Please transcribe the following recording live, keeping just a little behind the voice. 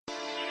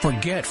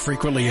Forget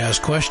frequently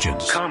asked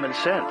questions. Common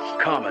sense,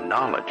 common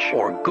knowledge,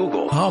 or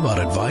Google. How about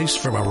advice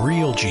from a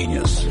real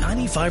genius?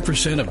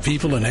 95% of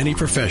people in any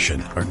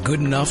profession are good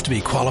enough to be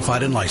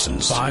qualified and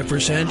licensed.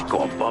 5%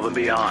 go above and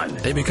beyond.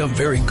 They become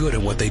very good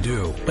at what they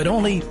do, but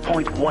only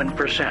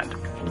 0.1%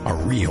 are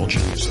real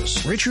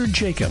geniuses. Richard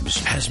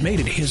Jacobs has made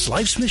it his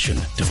life's mission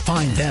to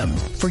find them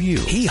for you.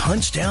 He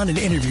hunts down and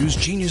interviews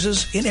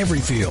geniuses in every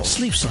field: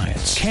 sleep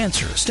science,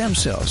 cancer, stem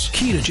cells,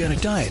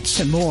 ketogenic diets,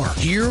 and more.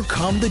 Here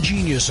come the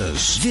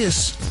geniuses.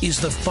 This is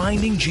the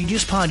Finding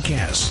Genius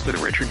Podcast with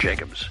Richard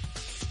Jacobs.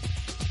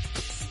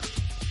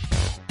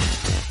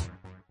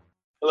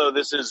 Hello,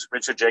 this is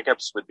Richard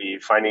Jacobs with the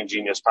Finding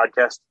Genius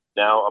Podcast,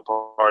 now a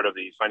part of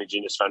the Finding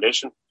Genius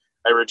Foundation.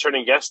 Our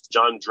returning guest,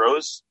 John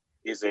Droz.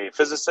 He's a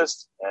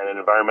physicist and an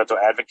environmental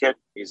advocate.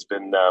 He's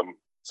been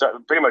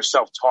pretty much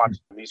self-taught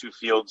in these two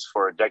fields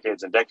for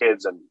decades and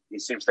decades, and he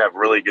seems to have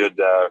really good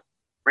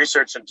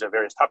research into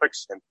various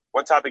topics. And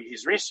one topic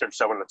he's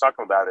researched I wanted to talk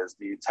about is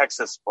the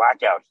Texas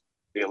blackout,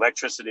 the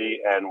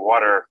electricity and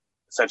water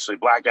essentially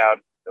blackout,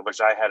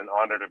 which I had an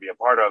honor to be a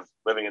part of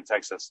living in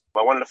Texas.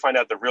 I wanted to find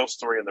out the real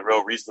story and the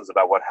real reasons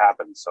about what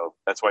happened. So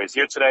that's why he's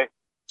here today.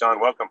 John,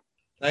 welcome.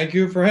 Thank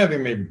you for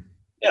having me.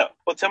 Yeah.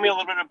 Well, tell me a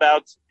little bit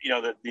about,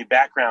 the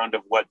background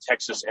of what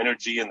Texas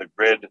energy and the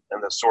grid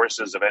and the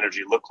sources of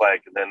energy look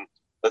like. And then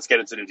let's get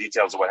into the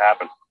details of what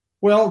happened.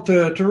 Well,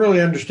 to really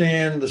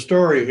understand the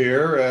story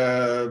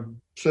here,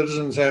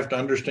 citizens have to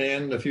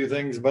understand a few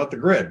things about the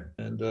grid.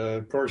 And,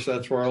 of course,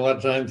 that's where a lot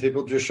of times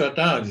people just shut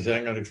down. You say,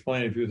 I'm going to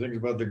explain a few things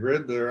about the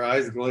grid. Their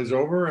eyes glaze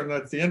over, and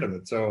that's the end of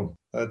it. So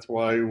that's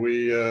why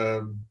we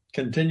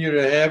continue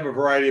to have a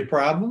variety of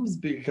problems,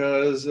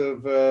 because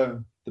of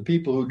the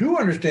people who do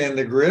understand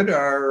the grid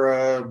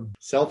are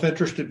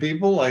self-interested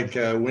people like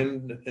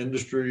wind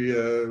industry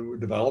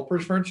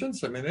developers, for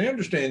instance. I mean, they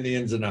understand the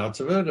ins and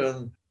outs of it,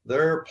 and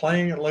they're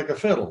playing it like a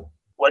fiddle.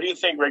 Why do you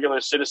think regular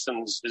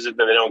citizens, is it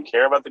that they don't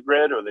care about the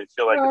grid, or they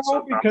feel like it's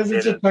so because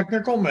it's a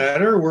technical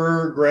matter?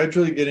 We're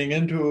gradually getting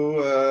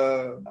into,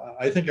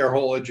 I think our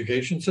whole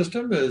education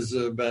system has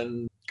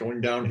been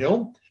going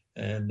downhill.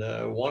 And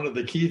one of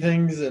the key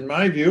things, in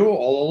my view,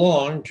 all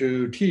along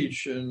to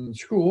teach in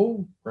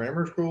school,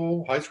 grammar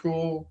school, high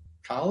school,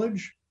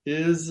 college,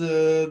 is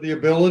the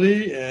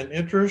ability and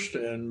interest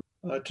and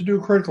to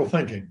do critical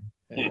thinking.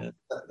 And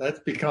that's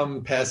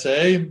become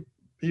passé.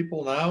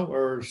 People now,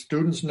 or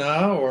students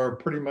now, are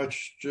pretty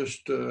much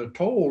just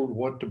told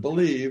what to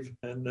believe,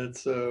 and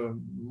it's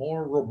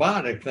more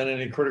robotic than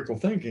any critical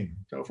thinking.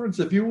 So, for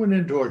instance, if you went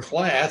into a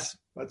class,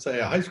 let's say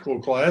a high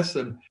school class,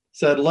 and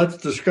said, let's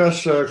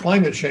discuss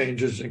climate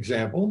change as an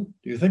example,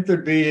 do you think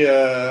there'd be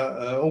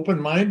an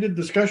open-minded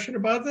discussion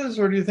about this,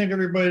 or do you think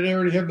everybody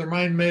already have their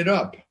mind made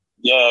up?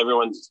 Yeah,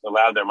 everyone's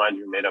allowed their mind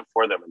to be made up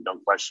for them and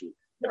don't question.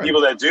 The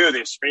people that do,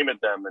 they scream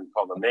at them and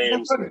call them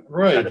names.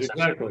 Right,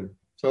 exactly.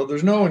 So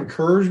there's no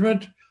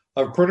encouragement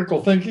of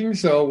critical thinking.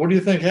 So what do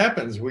you think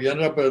happens? We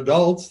end up with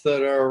adults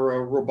that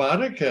are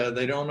robotic.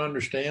 They don't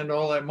understand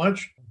all that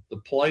much.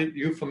 The polite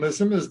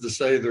euphemism is to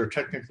say they're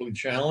technically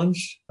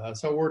challenged.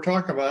 So we're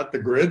talking about the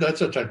grid.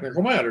 That's a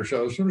technical matter.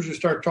 So as soon as you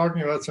start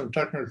talking about some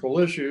technical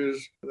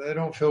issues, they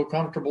don't feel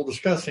comfortable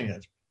discussing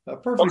it. A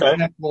perfect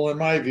example, in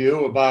my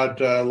view, about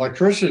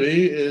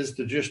electricity is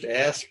to just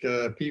ask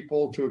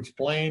people to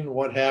explain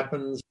what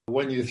happens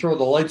when you throw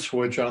the light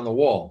switch on the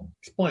wall.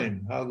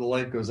 Explain how the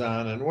light goes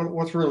on and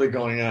what's really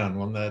going on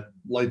when that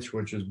light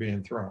switch is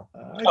being thrown.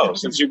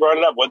 Since you brought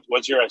it up,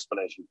 what's your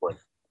explanation for it?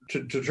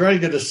 To try to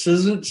get a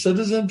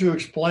citizen to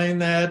explain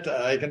that,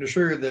 I can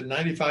assure you that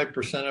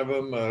 95% of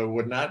them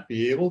would not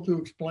be able to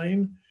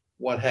explain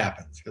what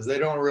happens, because they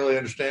don't really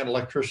understand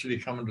electricity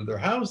coming to their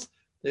house.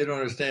 They don't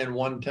understand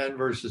 110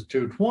 versus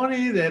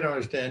 220. They don't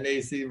understand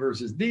AC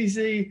versus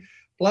DC,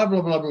 blah,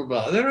 blah, blah, blah,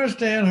 blah. They don't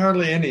understand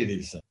hardly any of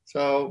these things.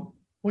 So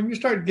when you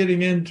start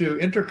getting into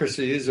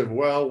intricacies of,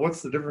 well,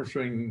 what's the difference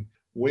between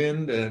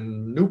wind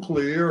and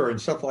nuclear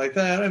and stuff like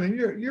that, I mean,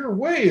 you're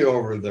way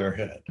over their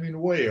head. I mean,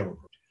 way over.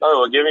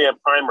 Oh, well, give me a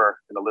primer,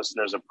 and the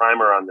listeners a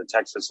primer on the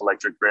Texas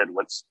electric grid.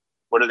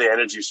 What are the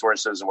energy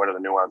sources and what are the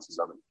nuances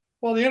of it?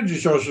 Well, the energy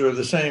sources are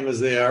the same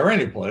as they are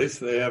any place.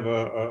 They have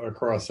a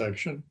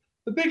cross-section.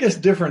 The biggest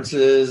difference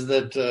is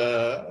that,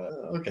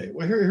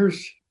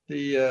 here's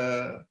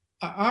the,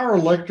 our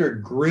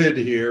electric grid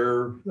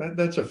here,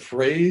 that's a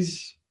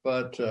phrase,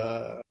 but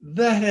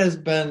that has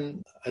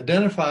been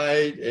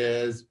identified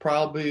as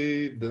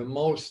probably the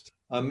most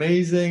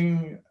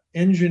amazing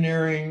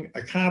engineering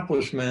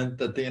accomplishment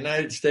that the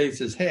United States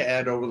has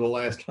had over the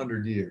last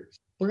 100 years.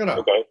 Look it up.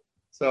 Okay.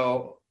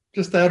 So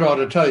just that ought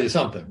to tell you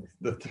something.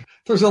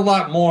 There's a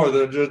lot more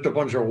than just a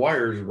bunch of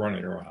wires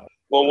running around.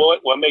 Well,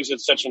 what makes it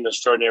such an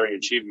extraordinary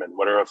achievement?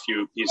 What are a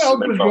few pieces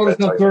of info? Well, just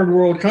go to some third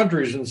world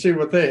countries and see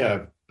what they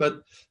have.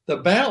 But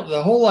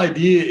the whole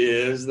idea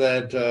is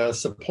that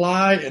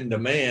supply and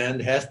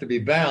demand has to be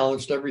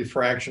balanced every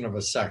fraction of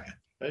a second.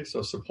 Okay,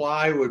 so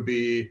supply would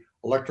be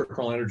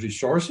electrical energy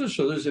sources.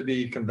 So those would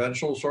be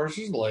conventional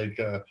sources like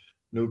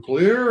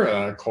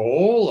nuclear,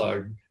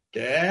 coal,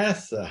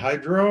 gas,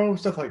 hydro,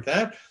 stuff like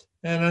that.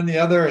 And on the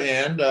other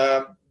hand,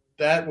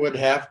 that would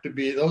have to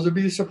be, those would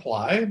be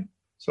supply.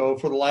 So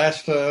for the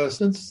last,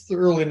 since the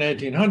early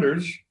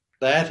 1900s,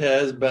 that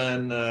has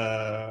been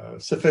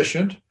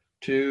sufficient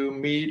to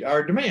meet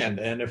our demand.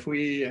 And if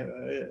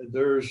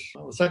the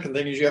second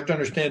thing is you have to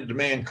understand the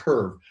demand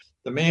curve.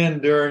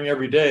 Demand during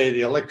every day,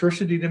 the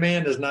electricity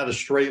demand is not a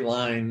straight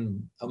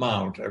line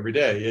amount every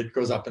day. It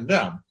goes up and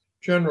down.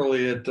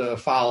 Generally, it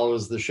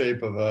follows the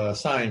shape of a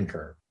sine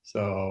curve.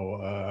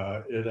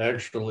 So it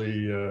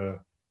actually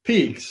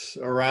peaks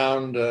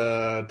around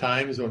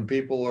times when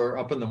people are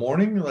up in the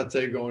morning, let's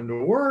say going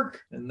to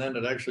work, and then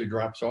it actually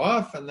drops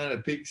off, and then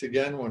it peaks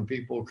again when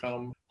people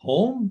come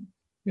home,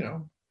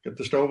 get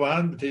the stove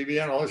on, the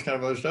TV on, all this kind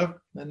of other stuff,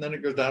 and then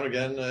it goes down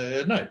again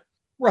at night.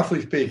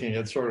 Roughly speaking,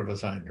 it's sort of a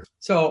sine curve.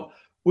 So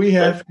we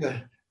have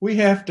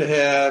to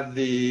have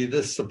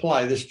this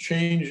supply, this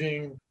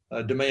changing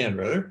demand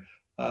rather,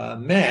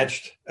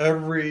 matched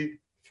every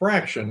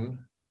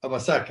fraction of a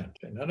second.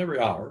 Okay, not every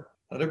hour,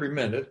 not every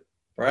minute,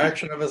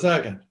 fraction of a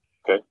second.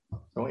 Okay.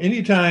 So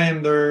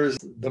anytime there's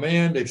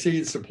demand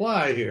exceeds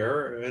supply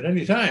here, at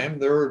any time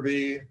there would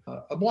be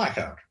a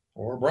blackout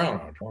or a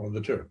brownout, one of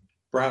the two.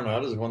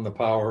 Brownout is when the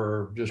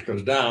power just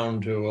goes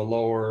down to a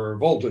lower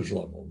voltage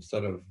level.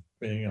 Instead of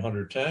being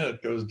 110,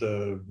 it goes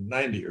to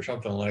 90 or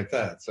something like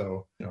that.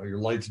 So, your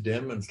lights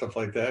dim and stuff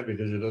like that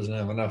because it doesn't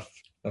have enough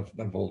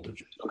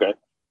voltage. Okay.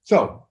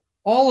 So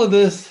all of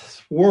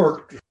this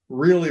worked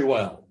really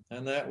well.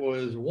 And that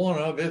was one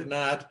of, if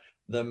not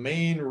the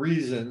main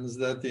reasons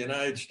that the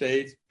United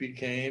States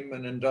became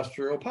an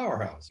industrial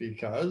powerhouse,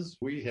 because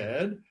we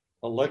had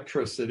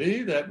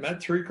electricity that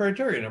met three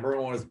criteria. Number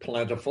one was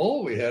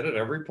plentiful. We had it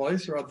every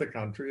place throughout the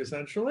country,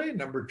 essentially.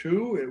 Number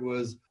two, it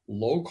was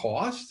low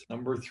cost.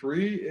 Number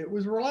three, it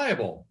was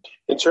reliable.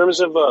 In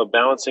terms of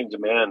balancing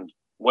demand,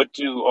 what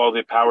do all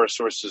the power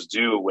sources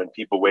do when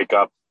people wake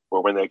up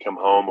or when they come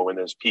home or when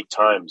there's peak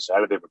times? How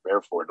do they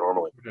prepare for it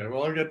normally? Okay,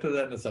 well, I'll get to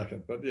that in a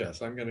second. But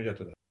yes, I'm going to get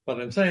to that. But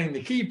I'm saying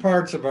the key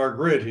parts of our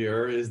grid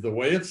here is the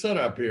way it's set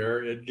up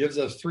here. It gives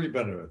us three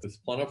benefits. It's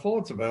plentiful,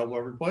 it's available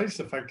every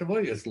place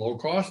effectively, it's low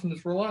cost, and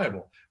it's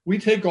reliable. We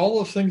take all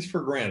those things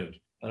for granted.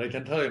 And I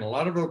can tell you in a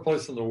lot of other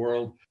places in the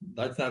world,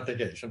 that's not the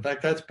case. In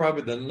fact, that's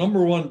probably the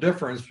number one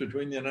difference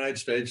between the United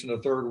States and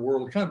a third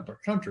world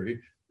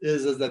country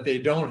is that they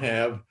don't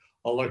have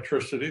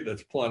electricity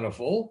that's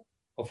plentiful,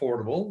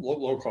 affordable,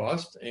 low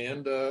cost,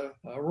 and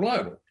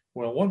reliable.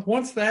 Well,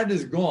 once that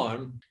is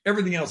gone,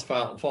 everything else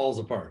falls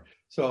apart.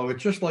 So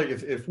it's just like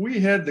if we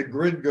had the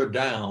grid go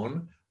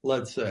down,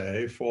 let's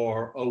say,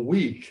 for a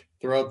week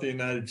throughout the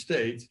United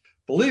States,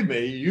 believe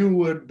me, you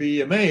would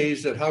be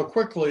amazed at how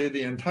quickly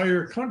the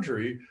entire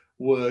country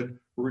would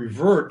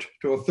revert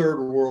to a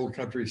third world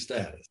country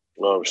status.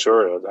 Oh, I'm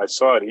sure. I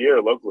saw it here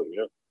locally,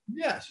 yeah.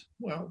 Yes.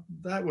 Well,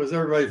 that was,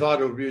 everybody thought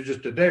it would be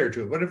just a day or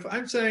two. But if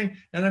I'm saying,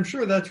 and I'm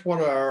sure that's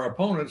what our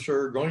opponents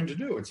are going to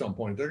do at some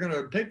point, they're going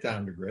to take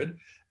down the grid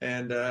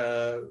and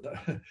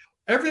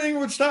everything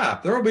would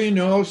stop. There will be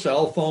no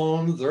cell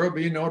phones. There will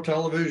be no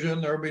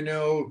television. There will be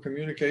no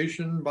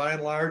communication by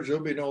and large. There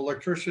will be no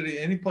electricity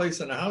any place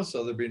in the house.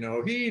 So there'll be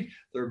no heat.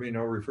 There'll be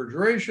no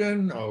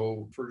refrigeration,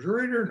 no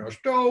refrigerator, no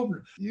stove.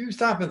 You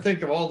stop and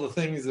think of all the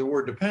things that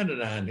we're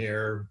dependent on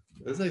here.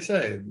 As they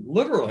say,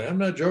 literally, I'm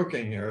not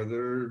joking here,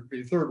 there'd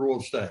be third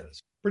world status.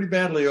 Pretty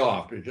badly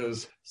off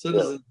because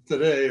citizens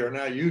today are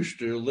not used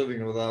to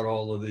living without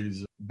all of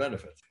these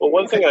benefits. Well,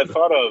 one thing I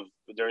thought of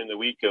during the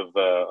week of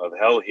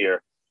hell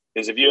here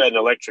is if you had an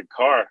electric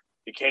car,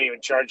 you can't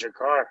even charge your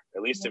car.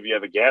 At least if you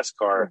have a gas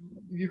car,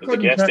 the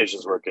gas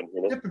station's working.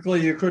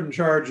 Typically, you couldn't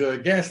charge a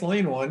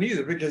gasoline one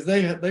either because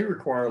they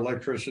require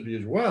electricity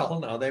as well.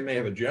 Now, they may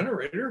have a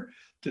generator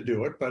to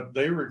do it, but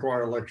they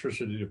require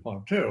electricity to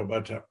pump too.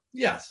 But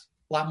yes,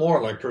 a lot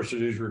more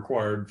electricity is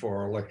required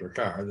for an electric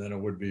car than it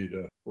would be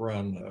to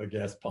run a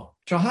gas pump.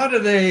 So how do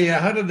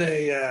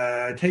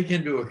they take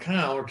into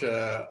account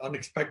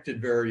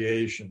unexpected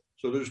variation?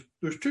 So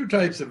there's two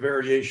types of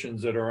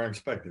variations that are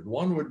unexpected.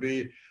 One would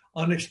be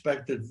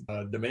unexpected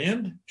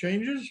demand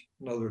changes,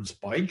 in other words,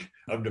 spike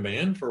of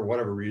demand for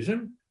whatever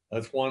reason.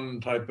 That's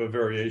one type of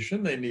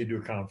variation they need to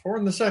account for.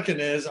 And the second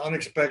is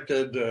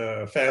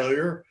unexpected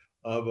failure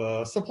of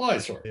a supply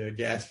source. A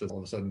gas all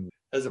of a sudden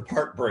has a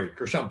part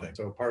break or something,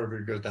 so part of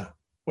it goes down.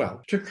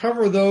 Well, to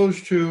cover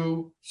those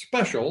two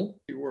special,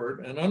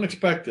 keyword, and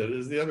unexpected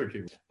is the other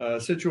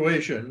keyword,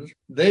 situations,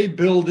 they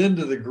build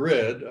into the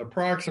grid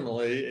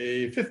approximately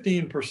a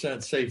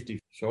 15% safety.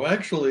 So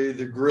actually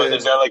the grid... But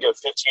is that like a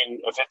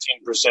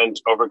 15%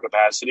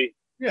 overcapacity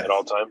at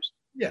all times?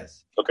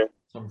 Yes. Okay.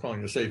 So I'm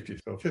calling it safety.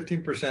 So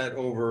 15%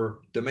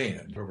 over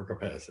demand, over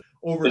capacity.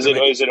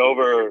 Is it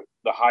over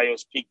the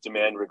highest peak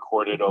demand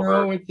recorded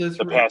over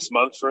the past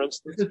month, for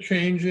instance? It's a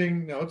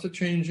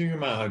changing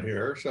amount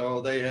here.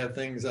 So they have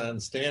things on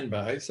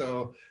standby.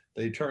 So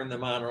they turn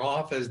them on or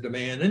off as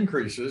demand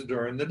increases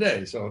during the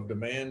day. So if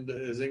demand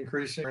is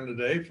increasing during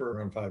the day for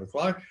around 5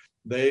 o'clock,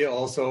 they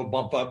also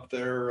bump up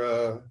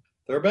their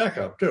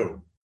backup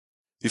too.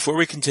 Before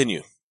we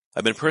continue,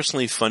 I've been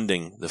personally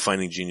funding the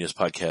Finding Genius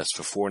podcast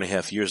for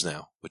 4.5 years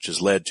now, which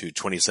has led to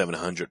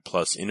 2,700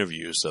 plus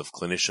interviews of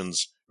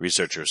clinicians,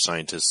 researchers,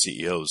 scientists,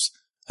 CEOs,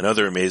 and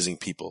other amazing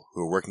people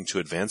who are working to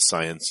advance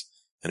science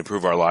and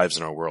improve our lives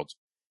and our world.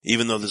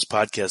 Even though this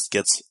podcast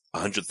gets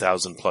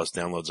 100,000 plus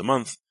downloads a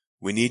month,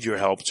 we need your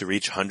help to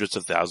reach hundreds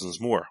of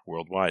thousands more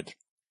worldwide.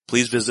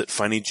 Please visit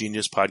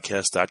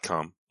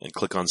findinggeniuspodcast.com and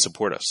click on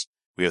Support Us.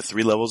 We have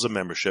 3 levels of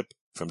membership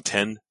from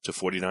 $10 to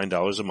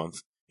 $49 a month,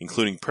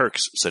 including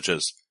perks such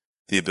as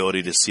the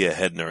ability to see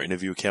ahead in our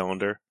interview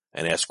calendar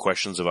and ask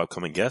questions of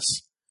upcoming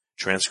guests,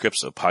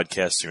 transcripts of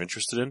podcasts you're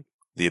interested in,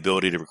 the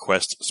ability to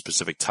request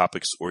specific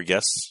topics or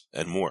guests,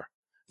 and more.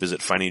 Visit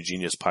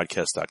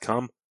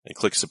findinggeniuspodcast.com and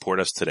click Support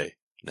Us today.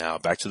 Now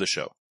back to the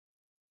show.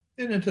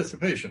 In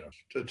anticipation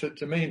of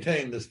to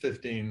maintain this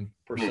 15%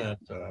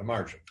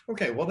 margin.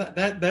 Okay, well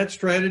that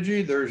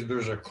strategy,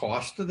 there's a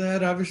cost to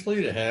that,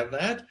 obviously, to have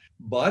that.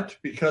 But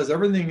because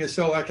everything is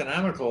so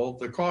economical,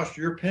 the cost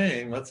you're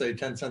paying, let's say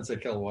 10 cents a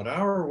kilowatt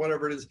hour or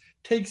whatever it is,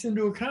 takes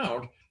into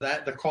account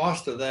that the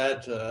cost of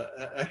that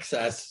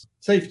excess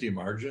safety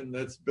margin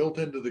that's built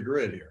into the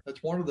grid here.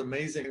 That's one of the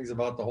amazing things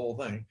about the whole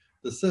thing.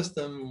 The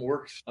system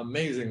works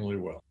amazingly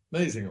well.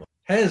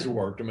 Has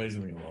worked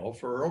amazingly well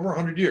for over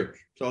 100 years.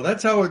 So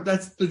that's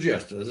the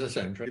gist. As I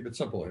said, I'm trying to keep it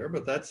simple here,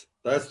 but that's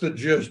the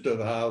gist of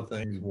how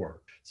things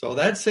work. So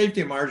that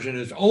safety margin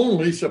is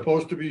only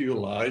supposed to be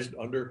utilized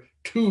under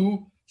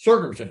 2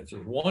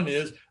 circumstances. One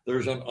is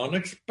there's an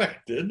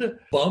unexpected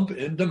bump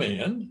in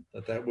demand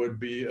that would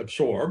be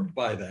absorbed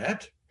by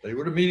that. They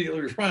would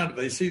immediately respond. If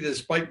they see this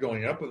spike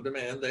going up of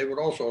demand, they would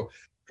also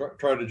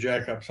try to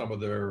jack up some of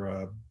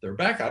their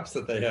backups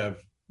that they have,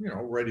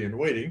 ready and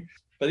waiting.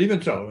 But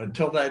even so,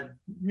 until that,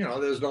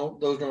 those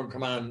don't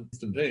come on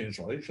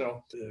instantaneously.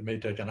 So it may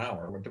take an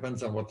hour. It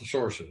depends on what the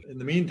source is. In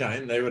the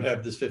meantime, they would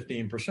have this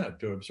 15%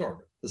 to absorb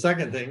it. The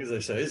second thing, as I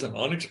say, is an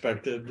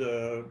unexpected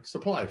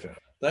supply failure.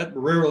 That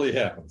rarely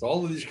happens.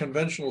 All of these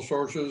conventional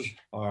sources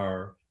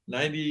are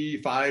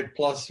 95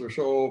 plus or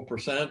so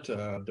percent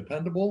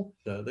dependable.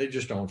 They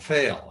just don't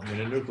fail. I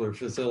mean, a nuclear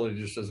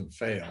facility just doesn't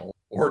fail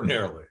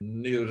ordinarily.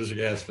 Neither does a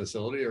gas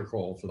facility or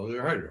coal facility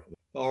or hydro.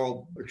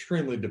 All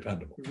extremely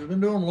dependable. We've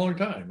been doing them a long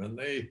time, and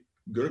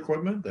good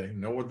equipment. They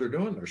know what they're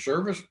doing. They're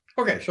serviced.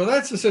 Okay, so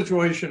that's the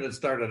situation it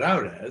started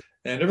out as,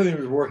 and everything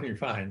was working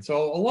fine.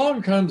 So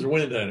along comes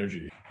wind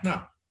energy.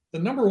 Now, the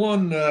number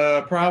one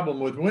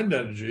problem with wind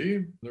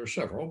energy, there are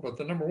several, but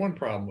the number one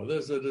problem with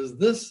this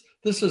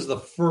is the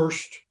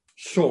first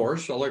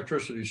source,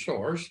 electricity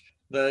source,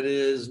 that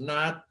is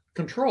not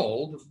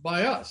controlled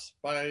by us,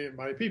 by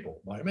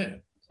people, by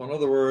man. So in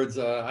other words,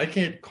 I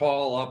can't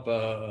call up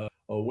a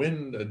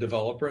wind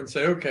developer and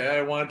say, okay,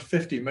 I want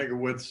 50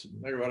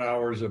 megawatt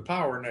hours of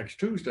power next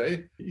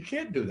Tuesday. You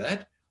can't do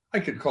that. I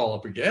could call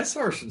up a gas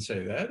source and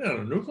say that, and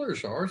a nuclear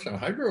source, and a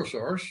hydro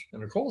source,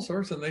 and a coal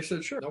source, and they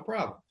said, sure, no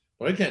problem.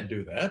 But I can't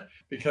do that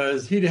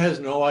because he has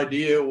no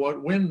idea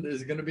what wind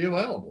is going to be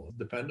available,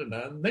 dependent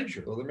on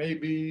nature. So there may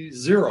be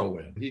zero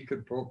wind. He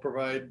could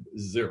provide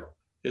zero.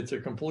 It's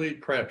a complete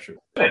crapshoot.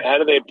 How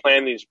do they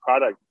plan these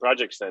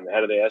projects then?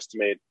 How do they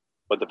estimate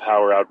what the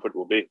power output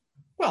will be?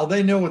 Well,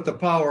 they know what the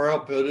power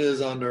output is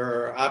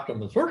under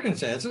optimum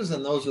circumstances,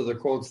 and those are the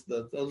quotes,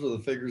 those are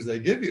the figures they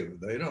give you.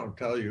 They don't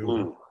tell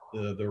you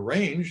the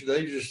range.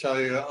 They just tell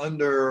you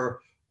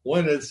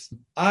when it's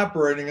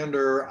operating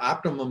under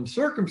optimum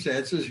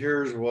circumstances,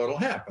 here's what'll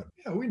happen.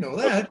 Yeah, we know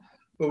that,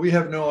 but we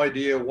have no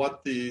idea when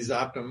these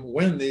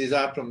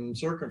optimum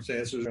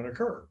circumstances are going to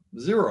occur.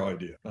 Zero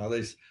idea. Now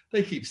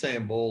they keep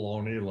saying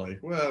baloney, like,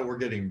 well, we're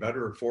getting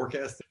better at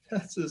forecasting.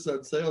 That's just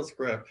that sales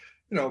crap.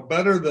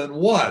 Better than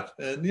what?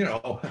 And,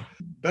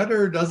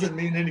 better doesn't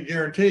mean any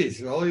guarantees.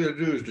 So all you have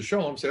to do is to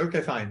show them, say,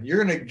 okay, fine.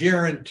 You're going to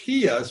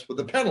guarantee us with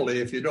a penalty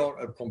if you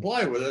don't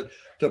comply with it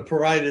to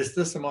provide us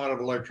this amount of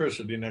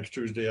electricity next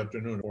Tuesday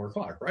afternoon at 4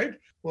 o'clock, right?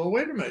 Well,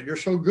 wait a minute. You're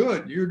so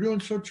good. You're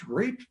doing such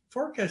great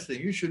forecasting.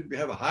 You should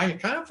have a high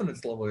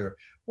confidence level here.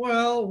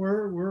 Well,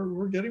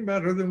 we're getting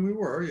better than we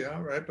were. Yeah,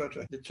 right. But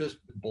it's just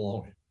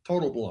baloney,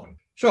 total baloney.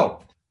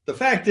 So the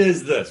fact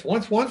is this,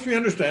 once we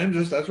understand,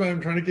 that's why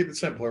I'm trying to keep it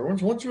simpler.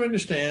 Once you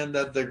understand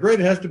that the grid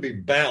has to be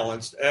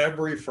balanced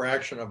every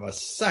fraction of a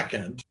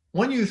second,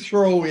 when you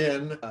throw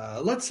in,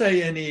 let's say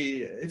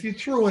if you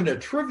throw in a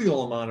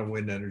trivial amount of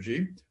wind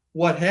energy,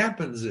 what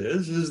happens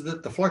is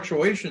that the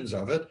fluctuations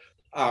of it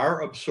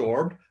are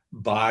absorbed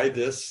by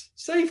this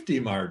safety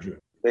margin.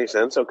 Makes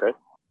sense. Okay.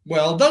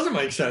 Well, it doesn't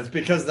make sense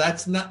because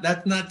that's not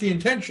the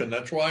intention.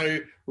 That's why I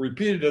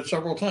repeated it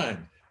several times.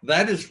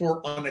 That is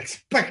for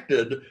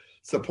unexpected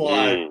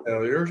supply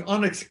failures,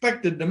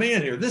 unexpected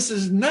demand here. This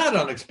is not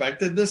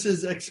unexpected. This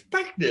is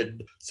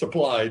expected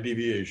supply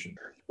deviation.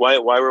 Why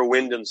were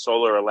wind and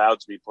solar allowed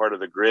to be part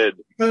of the grid?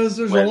 Because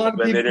there's a lot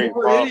of people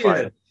who are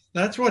idiots.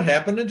 That's what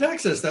happened in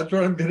Texas. That's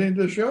what I'm getting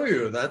to show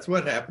you. That's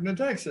what happened in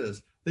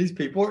Texas. These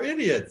people are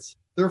idiots.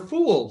 They're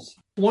fools.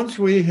 Once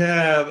we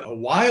have a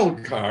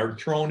wild card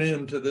thrown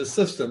into this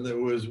system that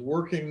was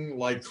working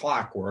like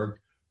clockwork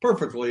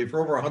perfectly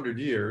for over 100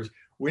 years.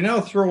 We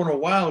now throw in a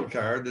wild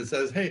card that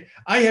says, hey,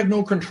 I have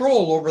no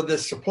control over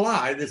this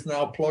supply that's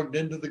now plugged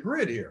into the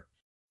grid here.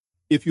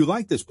 If you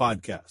like this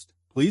podcast,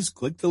 please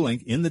click the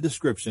link in the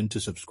description to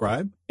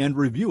subscribe and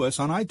review us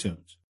on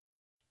iTunes.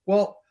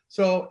 Well,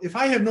 so if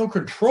I have no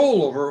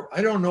control over,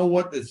 I don't know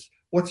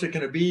what's it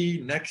going to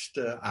be next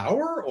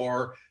hour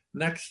or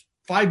next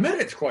 5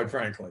 minutes, quite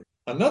frankly.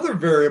 Another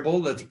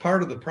variable that's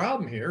part of the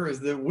problem here is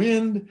that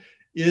wind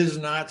is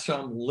not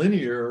some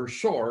linear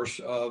source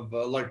of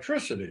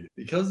electricity.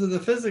 Because of the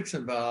physics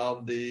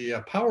involved,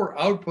 the power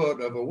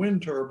output of a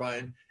wind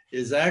turbine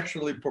is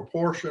actually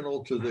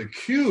proportional to the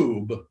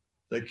cube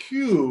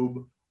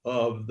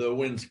of the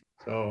wind speed.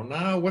 So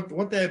now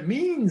what that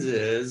means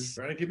is,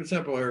 trying to keep it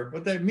simple here,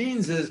 what that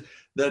means is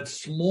that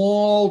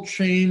small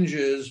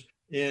changes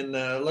in,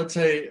 let's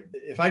say,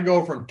 if I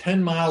go from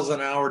 10 miles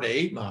an hour to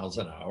 8 miles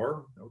an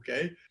hour,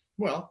 okay,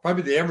 well,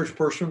 probably the average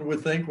person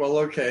would think, well,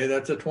 okay,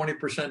 that's a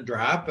 20%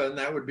 drop, and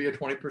that would be a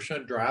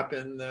 20% drop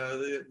in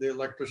the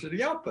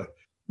electricity output.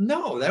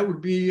 No, that would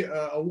be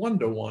a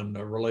one-to-one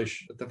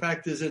relation. But the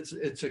fact is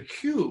it's a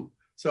cube.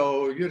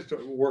 So you have to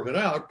work it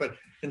out, but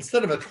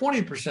instead of a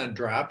 20%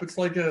 drop, it's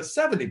like a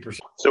 70%.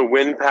 So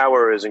wind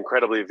power is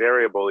incredibly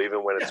variable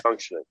even when it's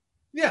functioning.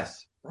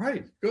 Yes,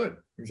 right. Good.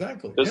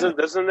 Exactly. Doesn't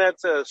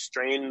that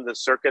strain the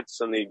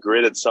circuits and the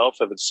grid itself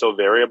if it's so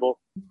variable?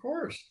 Of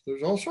course.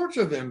 There's all sorts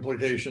of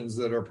implications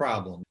that are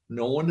problems.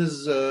 No one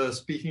is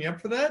speaking up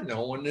for that.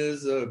 No one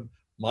is,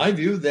 my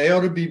view, they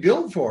ought to be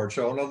billed for it.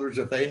 So in other words,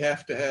 if they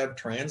have to have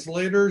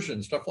translators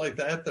and stuff like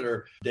that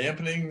are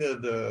dampening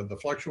the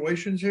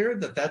fluctuations here,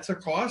 that's a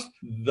cost,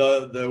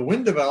 the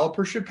wind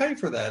developer should pay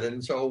for that.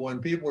 And so when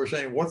people are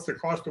saying, what's the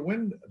cost of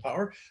wind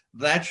power?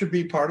 That should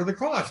be part of the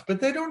cost. But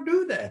they don't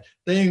do that.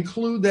 They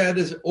include that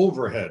as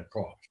overhead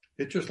cost.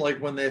 It's just like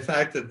when the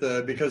fact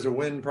that because a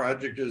wind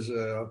project is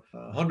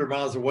 100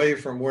 miles away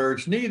from where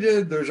it's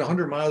needed, there's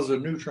 100 miles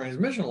of new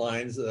transmission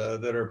lines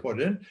that are put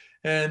in.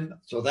 And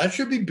so that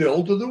should be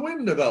billed to the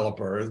wind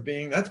developer as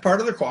being, that's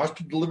part of the cost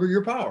to deliver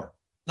your power.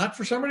 Not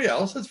for somebody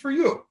else, it's for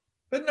you.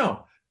 But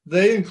no,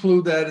 they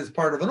include that as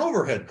part of an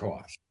overhead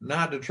cost,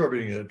 not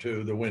attributing it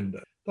to the wind.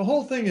 The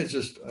whole thing is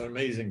just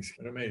amazing.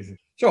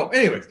 So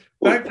anyways,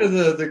 back to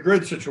the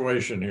grid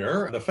situation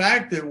here. The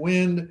fact that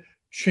wind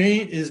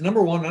change is,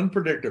 number one,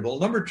 unpredictable.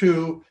 Number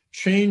two,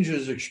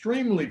 changes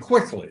extremely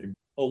quickly.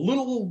 A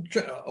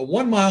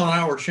 1 mile an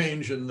hour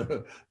change in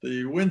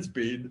the wind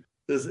speed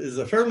is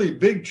a fairly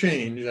big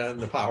change on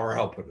the power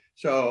output.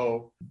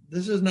 So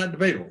this is not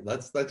debatable.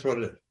 That's what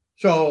it is.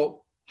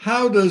 So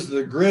how does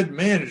the grid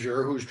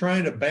manager, who's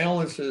trying to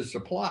balance his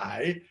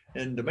supply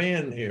and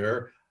demand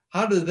here,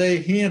 how do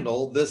they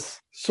handle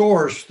this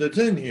source that's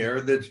in here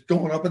that's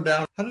going up and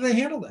down? How do they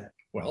handle that?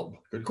 Well,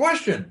 good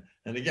question.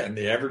 And again,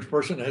 the average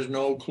person has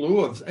no clue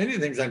of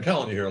anything I'm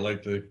telling you here,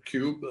 like the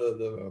cube,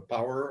 the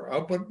power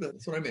output.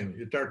 That's what I mean.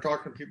 You start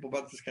talking to people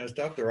about this kind of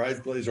stuff, their eyes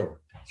glaze over.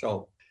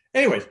 So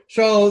anyways,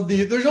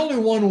 there's only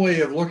one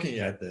way of looking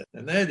at this,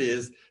 and that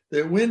is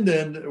that wind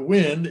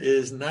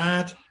is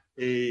not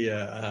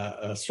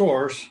a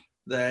source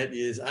that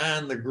is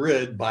on the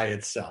grid by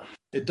itself.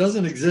 It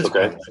doesn't exist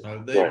by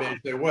itself. They may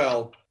say,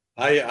 well,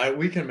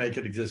 we can make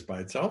it exist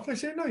by itself. I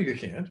say, no, you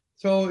can't.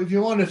 So if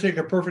you want to take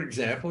a perfect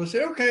example, I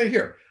say, okay,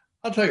 here.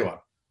 I'll tell you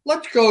what,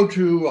 let's go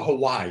to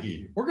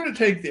Hawaii. We're going to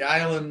take the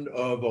island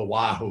of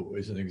Oahu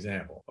as an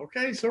example.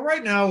 Okay, so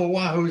right now,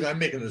 Oahu, I'm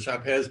making this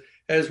up, has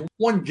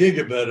 1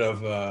 gigabit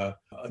of a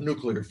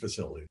nuclear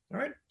facility. All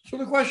right, so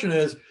the question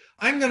is,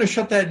 I'm going to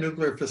shut that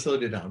nuclear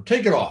facility down,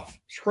 take it off,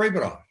 scrape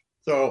it off.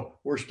 So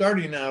we're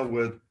starting now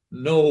with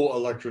no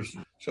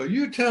electricity. So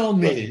you tell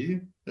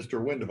me,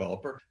 Mr. Wind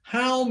Developer,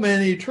 how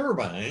many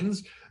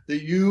turbines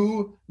that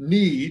you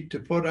need to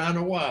put on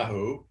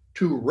Oahu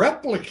to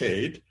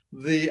replicate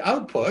the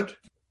output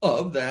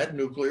of that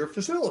nuclear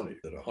facility.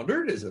 Is it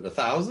 100? Is it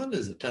 1,000?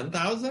 Is it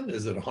 10,000?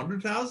 Is it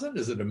 100,000?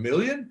 Is it a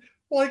million?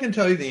 Well, I can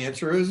tell you the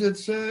answer is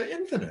it's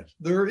infinite.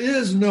 There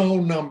is no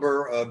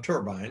number of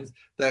turbines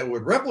that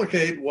would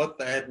replicate what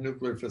that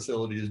nuclear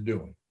facility is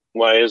doing.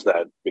 Why is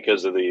that?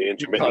 Because of the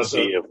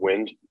intermittency of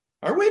wind?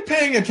 Are we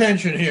paying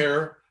attention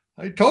here?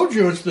 I told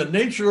you it's the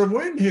nature of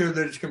wind here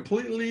that it's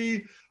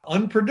completely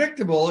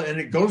unpredictable and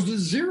it goes to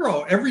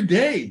zero every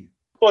day.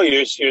 Well,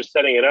 you're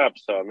setting it up,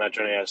 so I'm not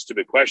trying to ask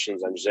stupid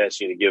questions. I'm just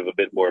asking you to give a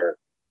bit more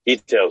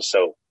details.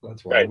 So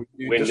that's why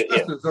we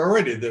discussed this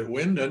already. The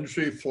wind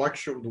industry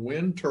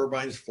wind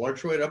turbines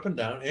fluctuate up and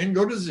down and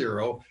go to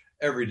zero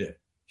every day.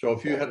 So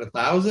if you had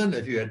 1,000,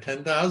 if you had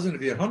 10,000,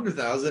 if you had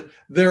 100,000,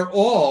 they're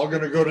all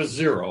going to go to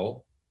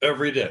zero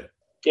every day.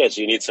 Yeah,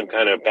 so you need some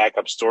kind of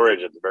backup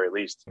storage at the very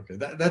least. Okay,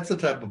 that's the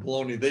type of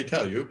baloney they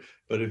tell you.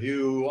 But if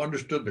you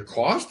understood the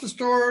cost of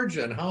storage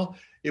and how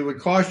it would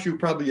cost you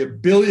probably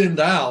 $1 billion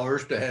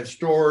to have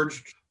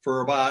storage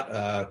for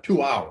about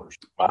 2 hours.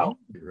 Wow.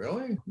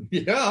 Really?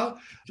 Yeah.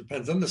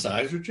 Depends on the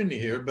size what you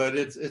need here, but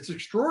it's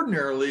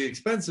extraordinarily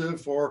expensive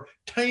for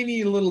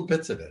tiny little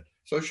bits of it.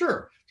 So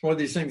sure, it's one of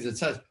these things that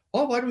says,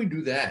 oh, why do we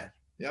do that?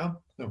 Yeah.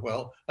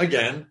 Well,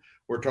 again,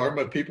 we're talking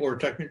about people who are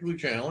technically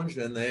challenged,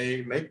 and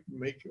they make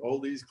all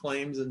these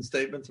claims and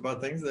statements about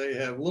things they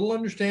have little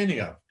understanding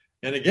of.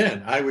 And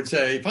again, I would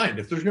say, fine,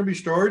 if there's going to be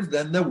storage,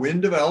 then the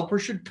wind developer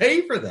should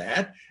pay for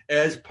that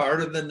as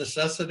part of the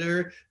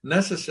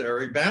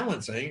necessary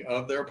balancing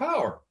of their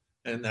power.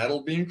 And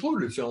that'll be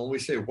included. So when we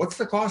say, what's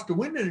the cost of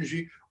wind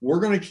energy?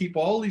 We're going to keep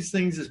all these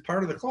things as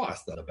part of the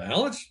cost. The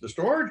balance, the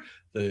storage,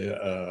 the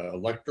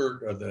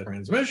the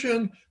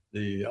transmission,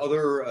 the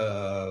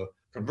other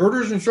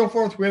converters and so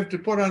forth we have to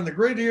put on the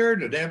grid here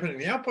to dampen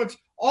the outputs.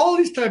 All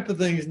these type of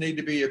things need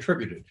to be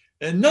attributed.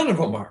 And none of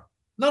them are.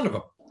 None of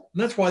them.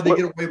 And that's why they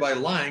get away by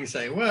lying,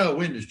 saying, well,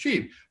 wind is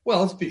cheap.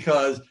 Well, it's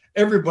because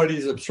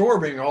everybody's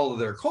absorbing all of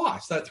their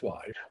costs. That's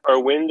why. Are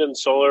wind and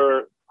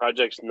solar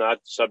projects not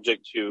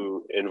subject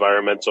to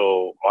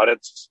environmental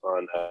audits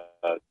on,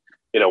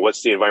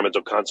 what's the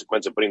environmental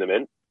consequence of putting them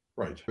in?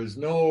 Right. There's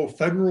no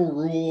federal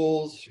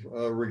rules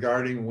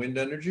regarding wind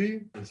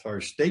energy. As far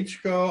as states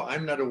go,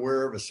 I'm not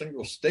aware of a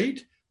single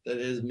state that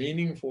has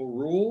meaningful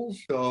rules.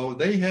 So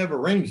they have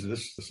arranged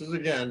this. This is,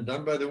 again,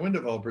 done by the wind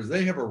developers.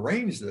 They have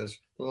arranged this.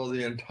 So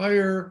the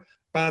entire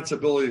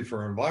responsibility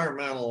for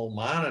environmental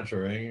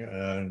monitoring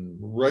and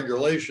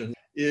regulation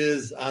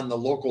is on the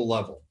local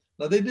level.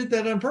 Now, they did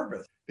that on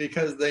purpose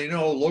because they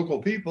know local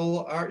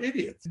people are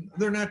idiots.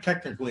 They're not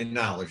technically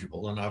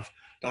knowledgeable enough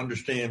to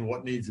understand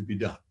what needs to be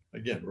done.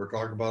 Again, we're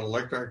talking about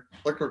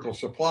electrical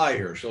supply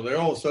here. So they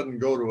all of a sudden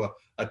go to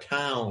a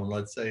town,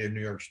 let's say in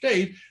New York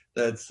State,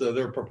 that's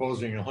they're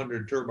proposing a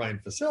 100 turbine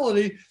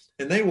facility,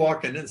 and they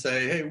walk in and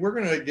say, hey, we're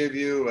going to give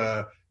you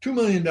 $2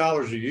 million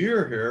a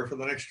year here for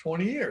the next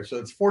 20 years. So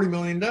it's $40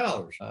 million.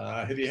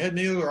 Have you had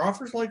any other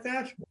offers like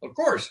that? Of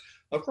course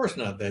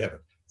not. They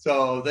haven't.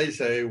 So they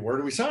say, where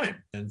do we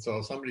sign? And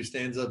so somebody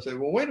stands up and says,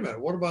 well, wait a minute.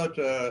 What about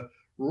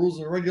rules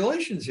and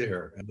regulations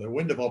here? And the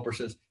wind developer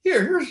says,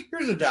 here's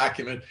a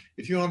document.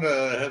 If you want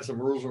to have some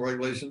rules and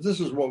regulations,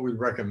 this is what we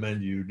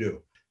recommend you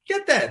do.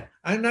 Get that.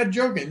 I'm not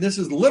joking. This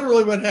is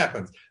literally what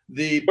happens.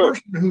 The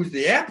person who's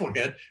the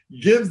applicant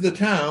gives the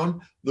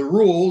town the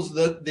rules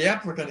that the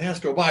applicant has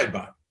to abide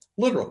by.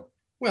 Literally.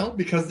 Well,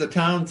 because the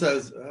town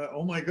says,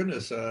 oh my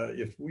goodness,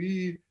 if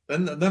we,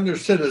 then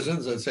there's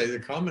citizens that say, they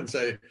come and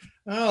say,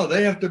 oh,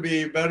 they have to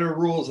be better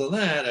rules than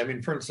that. I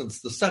mean, for instance,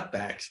 the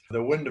setbacks,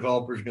 the wind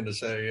developer is going to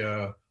say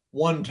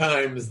 1.5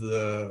 times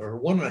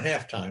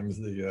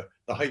the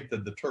height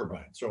of the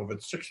turbine. So if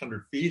it's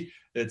 600 feet,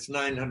 it's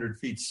 900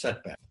 feet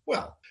setback.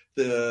 Well,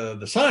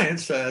 the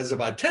science says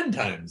about 10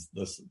 times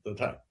the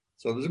type.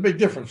 So there's a big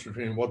difference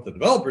between what the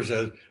developer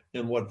says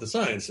and what the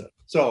science says.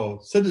 So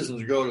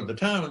citizens go to the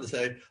town and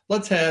say,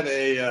 let's have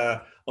a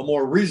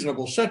more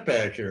reasonable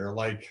setback here,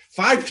 like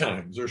 5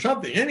 times or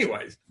something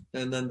anyways.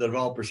 And then the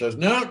developer says,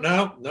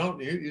 no,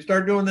 you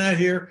start doing that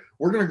here,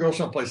 we're going to go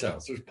someplace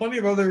else. There's plenty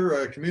of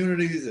other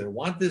communities that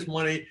want this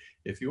money.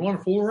 If you want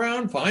to fool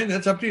around, fine,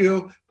 that's up to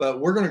you.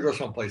 But we're going to go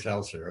someplace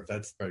else here if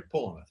that's right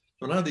pulling it.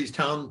 So now these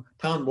town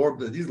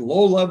board, these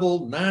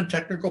low-level,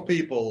 non-technical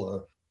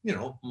people,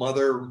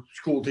 mother,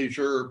 school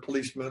teacher,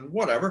 policeman,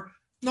 whatever,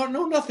 know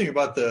nothing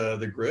about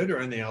the grid or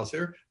anything else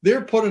here.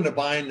 They're put in a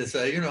bind to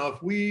say,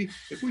 if we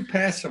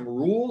pass some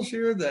rules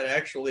here that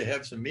actually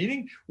have some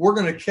meaning, we're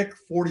going to kick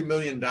 $40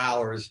 million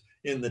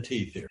in the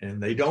teeth here.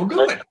 And they don't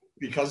do it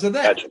because of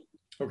that.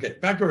 Okay,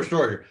 back to our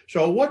story here.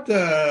 So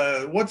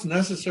what's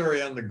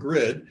necessary on the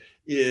grid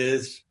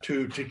is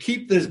to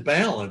keep this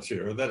balance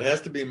here that has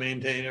to be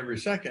maintained every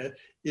second,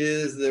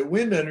 is that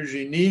wind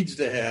energy needs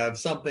to have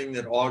something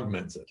that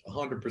augments it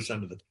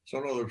 100% of the time. So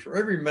in other words, for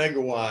every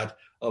megawatt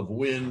of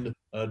wind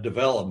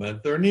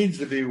development, there needs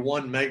to be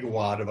 1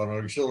 megawatt of an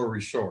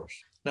auxiliary source.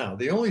 Now,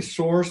 the only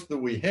source that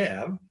we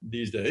have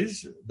these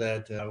days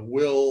that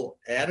will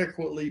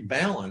adequately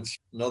balance,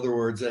 in other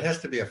words, it has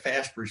to be a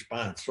fast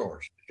response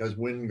source because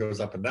wind goes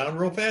up and down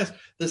real fast.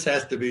 This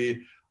has to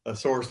be a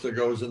source that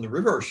goes in the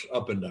reverse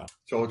up and down.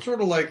 So it's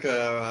sort of like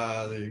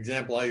the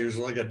example I use,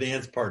 like a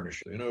dance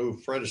partnership. You know who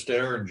Fred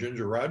Astaire and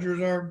Ginger Rogers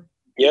are?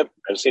 Yep,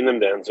 I've seen them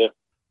dance, yeah.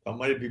 That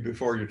might be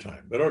before your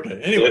time, but okay.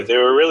 Anyway, they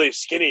were really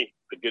skinny,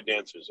 but good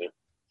dancers, yeah.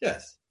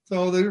 Yes.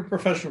 So they're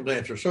professional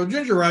dancers. So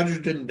Ginger Rogers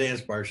didn't dance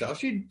by herself.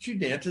 She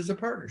danced as a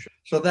partnership.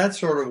 So that's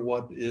sort of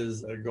what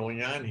is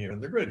going on here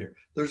in the grid here.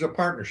 There's a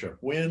partnership.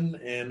 Wind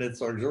and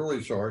its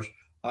auxiliary source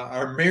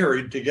are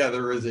married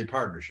together as a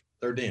partnership.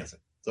 They're dancing.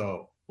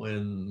 So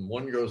when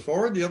one goes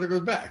forward, the other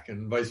goes back,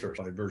 and vice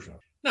versa, version of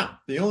it. Now,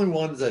 the only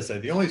one, as I say,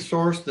 the only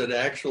source that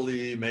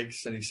actually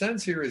makes any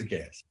sense here is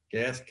gas.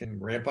 Gas can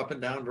ramp up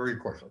and down very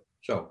quickly.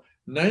 So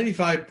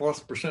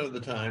 95+% of the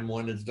time,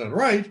 when it's done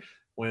right,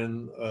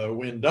 when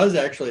wind does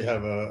actually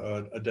have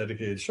a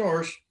dedicated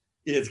source,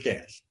 it's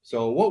gas.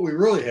 So what we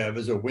really have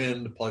is a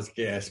wind plus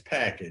gas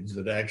package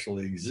that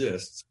actually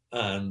exists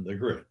on the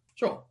grid.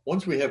 So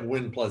once we have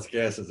wind plus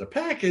gas as a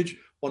package,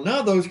 well,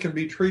 now those can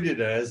be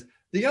treated as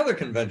the other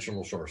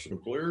conventional source,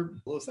 nuclear,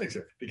 those things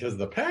here, because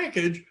the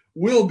package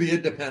will be a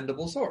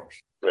dependable source.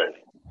 Right.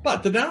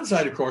 But the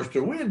downside, of course,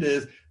 to wind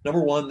is,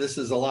 number one, this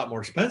is a lot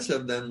more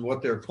expensive than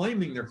what they're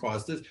claiming their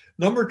cost is.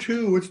 Number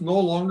two, it's no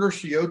longer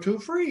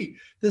CO2 free.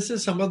 This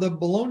is some of the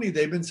baloney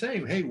they've been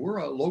saying. Hey, we're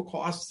a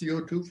low-cost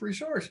CO2 free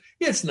source.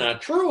 It's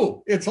not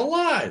true. It's a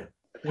lie.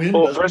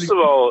 Well, first of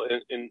all,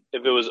 if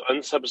it was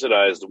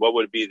unsubsidized, what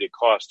would be the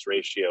cost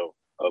ratio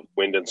of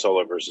wind and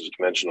solar versus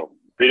conventional?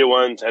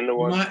 3-to-1,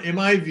 10-to-1? In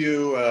my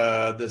view,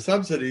 the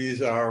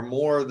subsidies are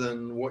more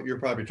than what you're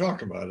probably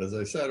talking about. As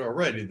I said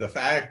already, the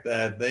fact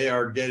that they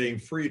are getting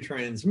free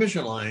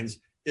transmission lines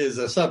is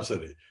a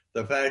subsidy.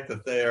 The fact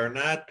that they are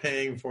not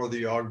paying for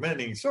the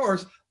augmenting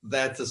source,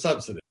 that's a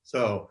subsidy.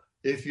 So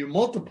if you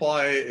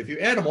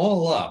add them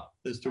all up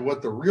as to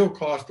what the real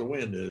cost of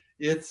wind is,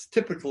 it's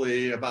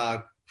typically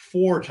about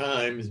 4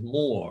 times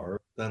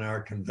more than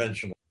our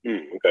conventional.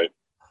 Okay.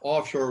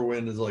 Offshore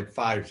wind is like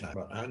 5 times.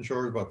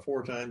 Onshore is about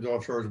 4 times.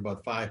 Offshore is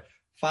about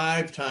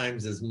 5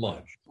 times as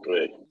much.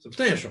 Right.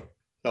 Substantial.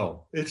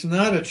 So it's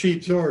not a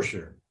cheap source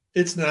here.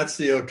 It's not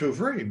CO2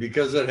 free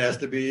because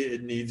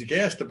it needs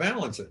gas to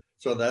balance it.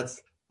 So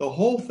the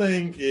whole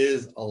thing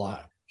is a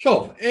lie.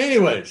 So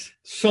anyways,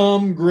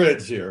 some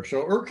grids here.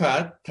 So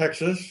ERCOT,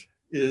 Texas,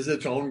 is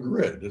its own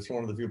grid. It's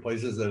one of the few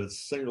places that a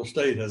single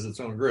state has its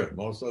own grid.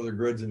 Most other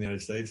grids in the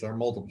United States are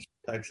multiple.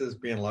 Texas,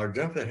 being large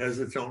enough, it has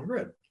its own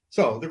grid.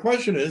 So the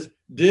question is,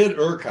 did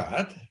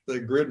ERCOT, the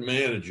grid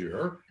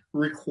manager,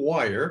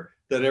 require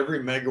that every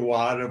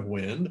megawatt of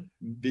wind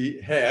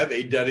have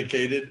a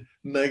dedicated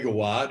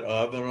megawatt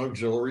of an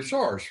auxiliary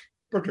source,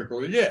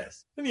 particularly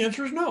gas? And the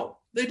answer is no,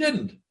 they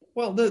didn't.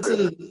 Well, this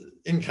is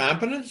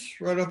incompetence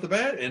right off the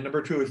bat. And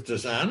number two, it's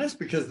dishonest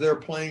because they're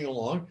playing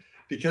along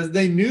because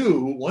they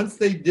knew once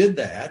they did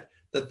that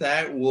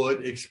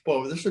would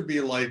expose. This would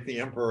be like the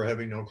emperor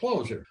having no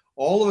clothes here.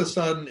 All of a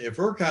sudden, if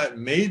ERCOT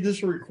made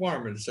this a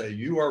requirement to say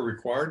you are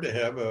required to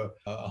have a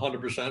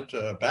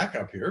 100%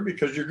 backup here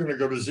because you're going to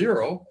go to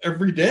zero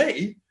every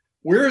day,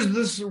 where's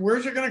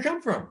it going to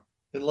come from?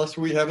 Unless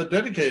we have a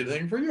dedicated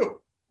thing for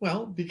you.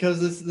 Well, because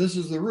this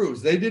is the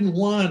ruse. They didn't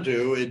want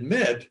to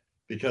admit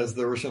because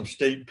there were some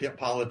state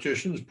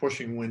politicians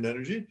pushing wind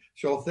energy.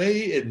 So if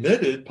they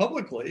admitted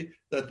publicly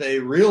that they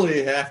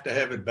really have to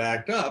have it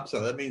backed up,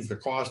 so that means the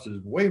cost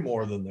is way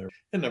more than theirs.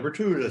 And number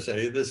two, to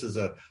say this is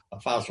a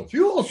fossil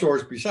fuel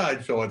source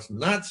besides, so it's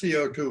not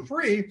CO2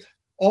 free,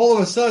 all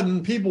of a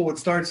sudden people would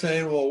start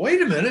saying, well,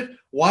 wait a minute,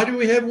 why do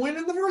we have wind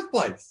in the first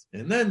place?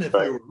 And then if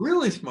they were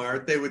really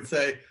smart, they would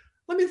say,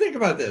 let me think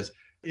about this.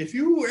 If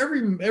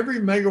every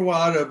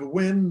megawatt of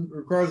wind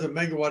requires a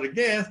megawatt of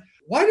gas,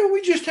 why don't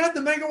we just have the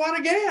megawatt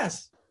of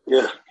gas?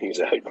 Yeah,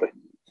 exactly.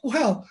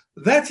 Well,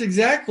 that's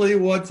exactly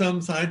what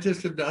some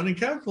scientists have done and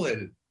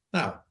calculated.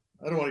 Now,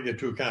 I don't want to get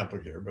too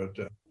complicated, but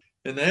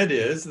and that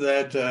is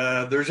that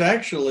there's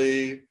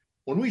actually,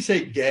 when we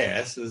say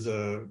gas is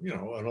an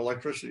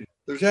electricity,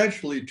 there's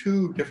actually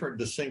 2 different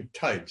distinct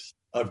types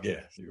of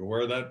gas. Are you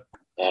aware of that?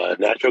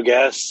 Natural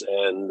gas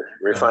and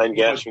refined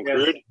gas from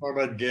crude. What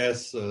about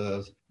gas?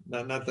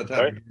 Not the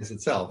type of gas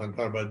itself. I'm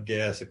talking about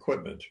gas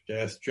equipment,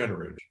 gas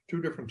generators.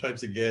 2 different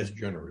types of gas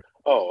generators.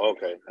 Oh,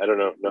 okay. I don't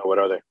know. No, what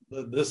are they?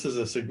 This is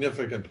a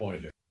significant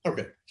point here.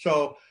 Okay,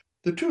 so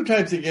the 2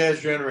 types of gas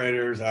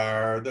generators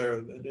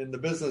they're in the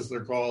business,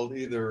 they're called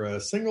either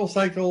a single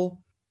cycle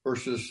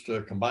versus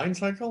a combined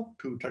cycle,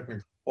 2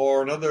 technical,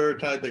 or another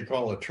type they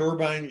call a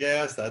turbine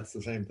gas. That's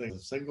the same thing as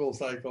a single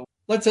cycle.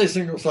 Let's say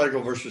single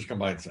cycle versus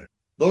combined cycle.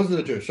 Those are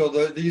the 2.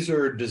 So these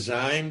are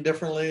designed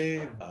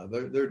differently.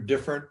 They're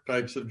different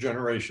types of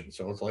generation.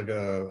 So it's like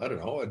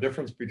a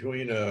difference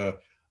between a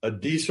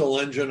diesel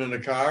engine in a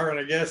car and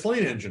a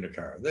gasoline engine in a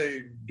car.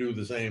 They do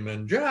the same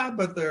end job,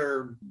 but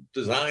their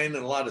design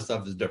and a lot of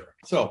stuff is different.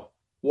 So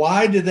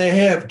why did they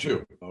have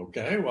 2?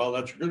 Okay, well,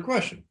 that's a good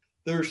question.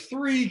 There's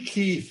 3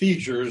 key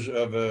features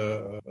of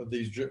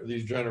these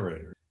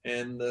generators.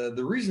 And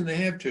the reason they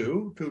have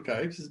two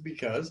types is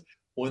because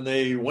when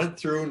they went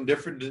through and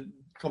different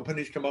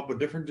companies come up with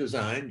different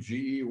designs,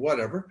 GE,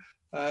 whatever,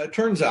 it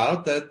turns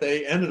out that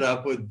they ended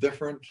up with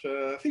different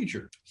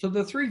features. So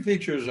the 3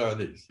 features are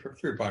these,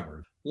 3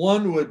 primary.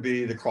 One would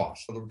be the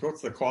cost. So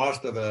what's the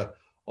cost of a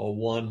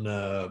 1,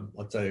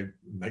 let's say,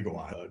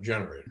 megawatt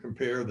generator?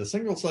 Compare the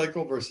single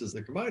cycle versus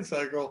the combined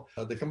cycle.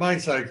 The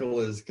combined cycle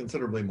is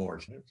considerably more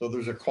expensive. So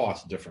there's a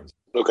cost difference.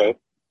 Okay.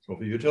 So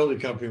if a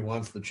utility company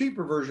wants the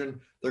cheaper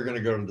version, they're going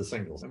to go to the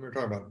singles. And we're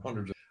talking about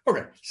hundreds.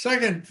 Okay.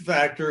 Second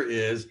factor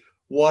is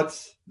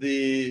what's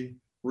the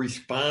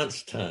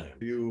response time?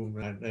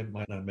 It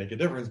might not make a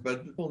difference,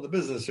 but in the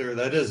business here,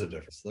 that is a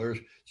difference.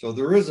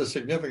 There is a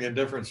significant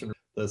difference in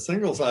the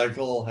single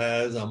cycle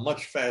has a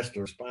much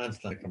faster response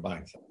than a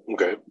combined cycle.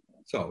 Okay.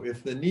 So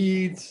if the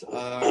needs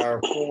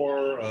are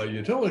for a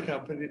utility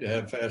company to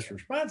have fast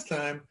response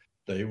time,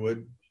 they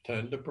would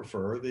tend to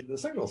prefer the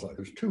single cycle.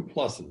 There's 2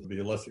 pluses, be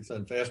a less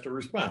extent faster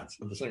response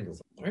to the single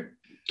cycle, right?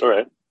 All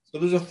right. So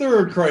there's a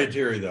third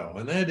criteria though,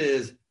 and that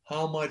is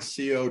how much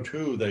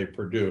CO2 they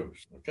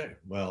produce. Okay,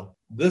 well,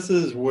 this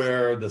is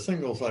where the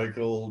single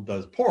cycle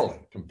does poorly.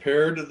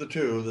 Compared to the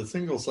 2, the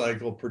single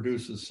cycle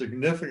produces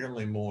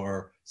significantly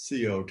more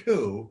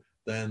CO2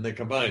 than the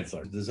combined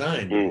cycle.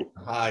 Designed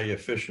high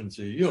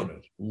efficiency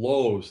unit,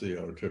 low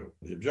CO2.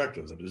 The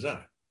objectives of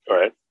design. All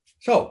right.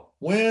 So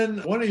when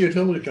a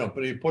utility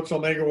company puts a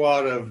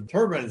megawatt of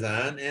turbines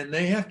on and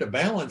they have to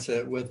balance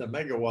it with a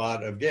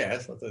megawatt of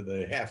gas, let's say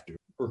they have to.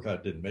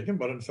 ERCOT didn't make them,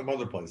 but in some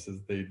other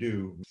places they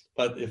do.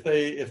 But if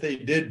they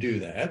did do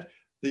that,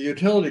 the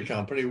utility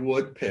company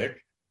would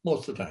pick,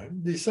 most of the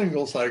time, the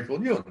single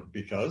cycle unit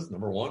because,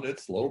 number one,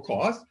 it's low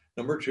cost.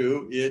 Number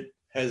two, it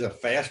has a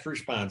fast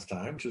response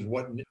time, which is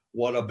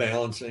what a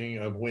balancing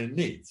of wind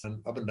needs,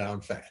 and up and down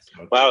fast.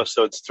 Wow,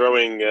 so it's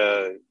throwing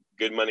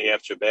good money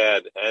after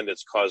bad, and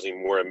it's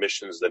causing more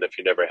emissions than if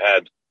you never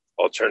had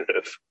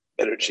alternative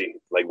energy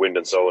like wind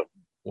and solar.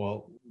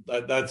 Well,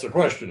 that's the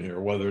question here,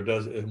 whether it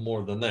does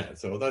more than that.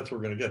 So that's what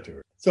we're going to get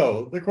to.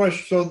 So the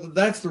question, so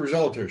that's the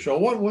result here. So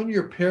when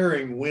you're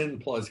pairing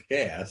wind plus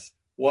gas,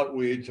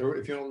 if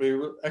you want to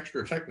be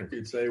extra technical,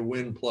 you'd say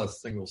wind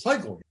plus single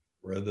cycle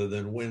rather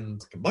than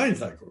wind combined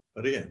cycle.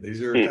 But again,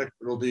 these are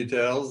technical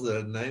details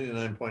that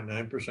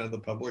 99.9% of the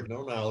public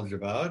know knowledge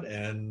about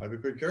and probably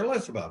could care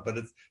less about. But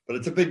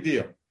it's a big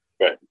deal.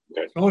 Right.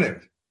 So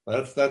anyways,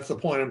 that's the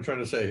point I'm trying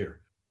to say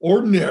here.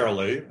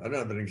 Ordinarily, I don't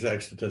have an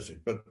exact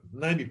statistic, but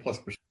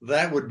 90+%,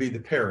 that would be the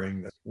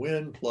pairing, that's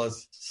wind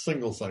plus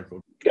single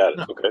cycle. Got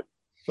it. Okay.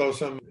 So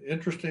some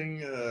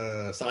interesting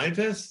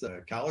scientists,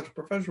 college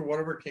professor,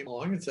 whatever, came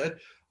along and said,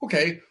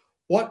 okay,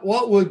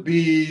 what would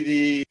be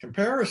the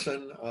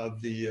comparison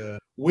of the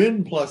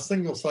wind plus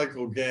single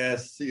cycle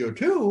gas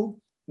CO2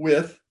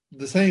 with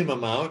the same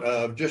amount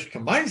of just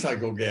combined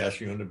cycle gas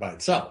unit by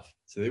itself?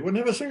 So they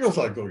wouldn't have a single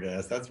cycle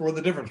gas. That's where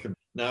the difference comes.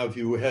 Now, if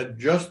you had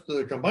just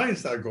the combined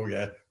cycle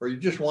gas, or you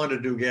just wanted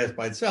to do gas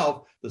by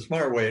itself, the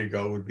smart way to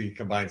go would be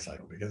combined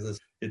cycle because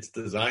it's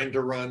designed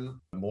to run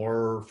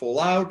more full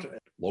out,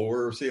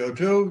 lower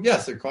CO2.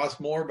 Yes, it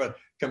costs more, but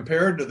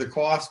compared to the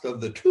cost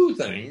of the two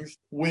things,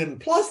 wind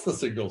plus the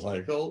single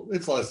cycle,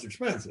 it's less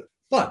expensive.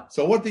 But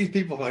so what these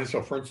people find,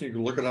 so for instance, you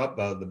can look it up.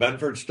 The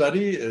Benford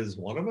study is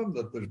one of them,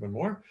 that there's been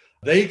more.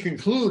 They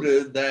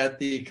concluded that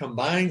the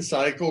combined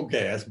cycle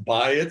gas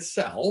by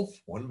itself,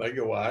 1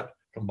 megawatt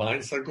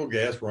combined cycle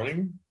gas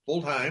running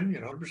full time,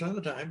 100% of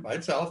the time by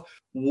itself,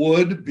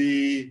 would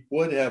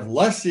have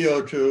less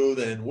CO2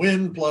 than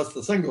wind plus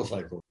the single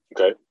cycle.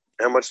 Okay.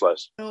 How much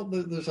less? Well,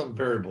 there's some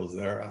variables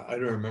there. I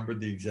don't remember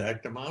the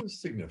exact amount.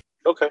 It's significant.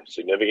 Okay,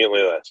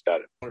 significantly less.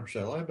 Got it.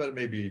 100% less, but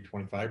maybe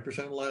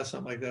 25% less,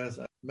 something like that. It's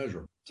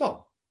measurable.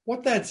 So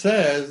what that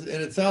says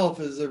in itself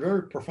is a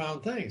very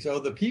profound thing. So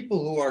the people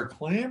who are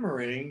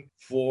clamoring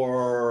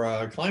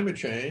for climate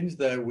change,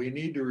 that we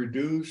need to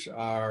reduce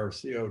our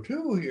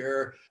CO2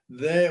 here,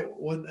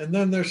 and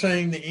then they're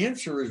saying the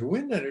answer is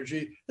wind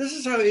energy. This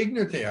is how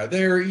ignorant they are.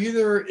 They're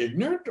either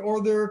ignorant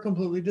or they're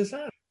completely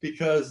dishonest,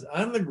 because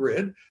on the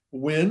grid,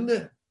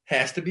 wind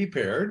has to be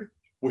paired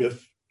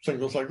with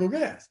single cycle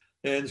gas.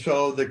 And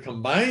so the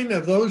combine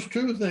of those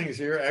two things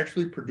here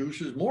actually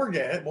produces more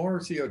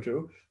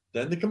CO2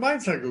 than the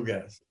combined cycle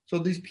gas. So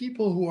these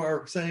people who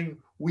are saying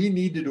we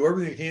need to do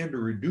everything we can to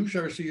reduce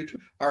our CO2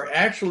 are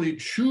actually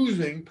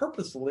choosing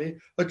purposefully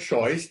a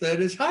choice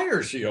that is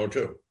higher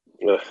CO2.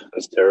 Ugh,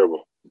 that's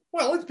terrible.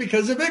 Well, it's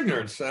because of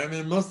ignorance. I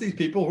mean, most of these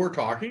people who are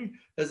talking,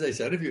 as I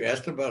said, if you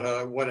asked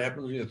about what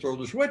happens when you throw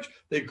the switch,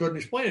 they couldn't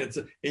explain it.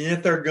 And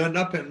yet they're gunned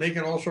up and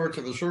making all sorts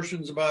of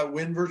assertions about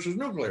wind versus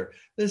nuclear.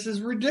 This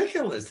is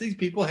ridiculous. These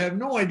people have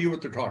no idea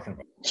what they're talking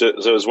about. So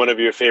is one of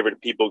your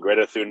favorite people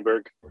Greta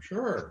Thunberg? For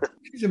sure.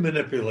 She's a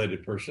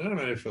manipulated person. I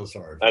mean, I feel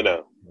sorry for her. I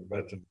know.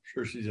 But I'm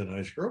sure she's a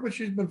nice girl, but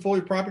she's been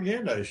fully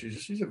propagandized.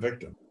 She's a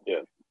victim.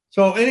 Yeah.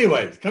 So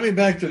anyways, coming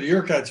back to the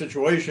ERCOT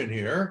situation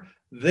here,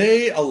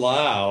 they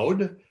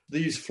allowed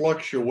these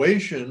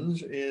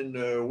fluctuations in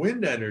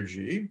wind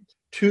energy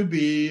to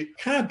be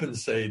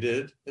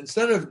compensated.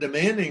 Instead of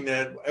demanding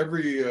that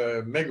every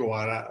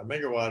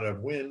megawatt of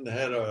wind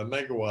had a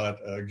megawatt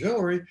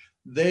auxiliary,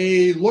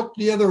 they looked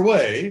the other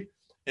way.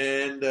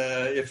 And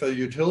if a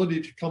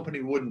utility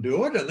company wouldn't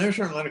do it, and they're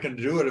certainly not going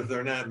to do it if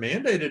they're not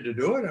mandated to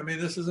do it, I mean,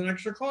 this is an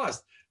extra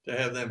cost to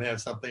have them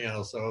have something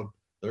else. So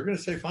they're going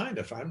to say, fine,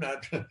 if I'm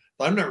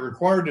not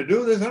required to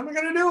do this, I'm not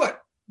going to do it.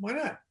 Why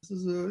not? This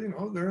is,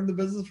 they're in the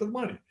business for the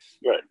money.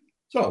 Right.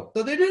 So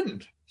they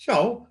didn't.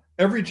 So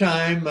every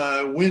time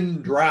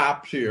wind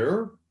dropped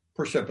here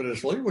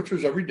precipitously, which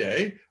was every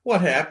day,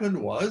 what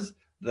happened was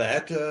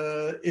that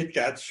it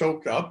got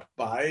soaked up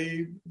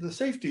by the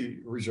safety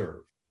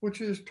reserve, which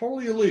is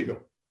totally illegal,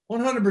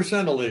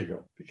 100%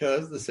 illegal,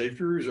 because the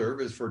safety reserve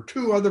is for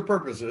two other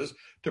purposes: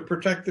 to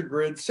protect the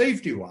grid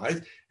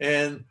safety-wise,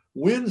 and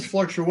wind's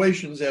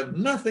fluctuations have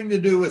nothing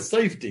to do with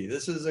safety.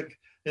 This is an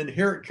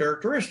inherent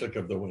characteristic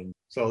of the wind.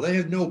 So they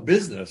have no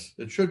business.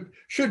 It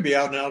should be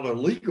out and out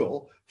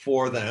illegal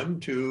for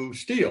them to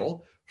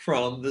steal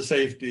from the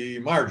safety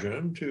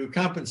margin to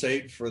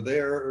compensate for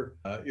their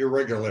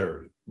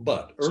irregularity.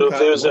 But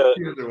ERCOT,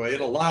 the other way,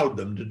 it allowed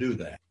them to do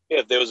that.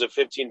 Yeah, if there was a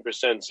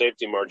 15%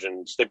 safety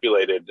margin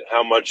stipulated,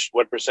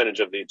 what percentage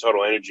of the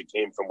total energy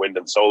came from wind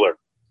and solar?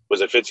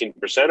 Was it 15%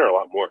 or a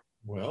lot more?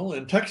 Well,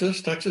 in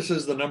Texas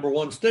is the number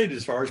one state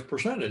as far as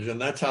percentage,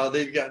 and that's how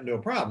they've gotten into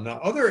a problem. Now,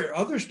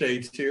 other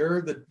states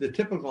here, the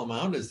typical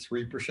amount is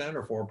 3%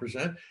 or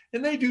 4%,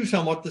 and they do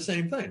somewhat the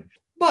same thing.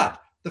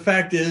 But the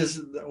fact is,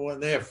 that when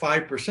they have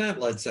 5%,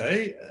 let's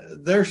say,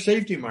 their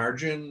safety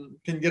margin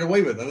can get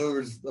away with it. In other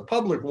words, the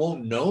public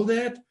won't know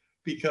that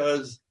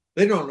because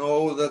they don't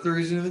know that there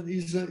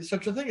is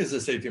such a thing as a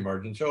safety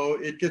margin. So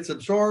it gets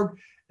absorbed.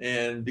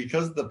 And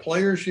because the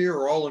players here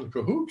are all in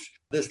cahoots,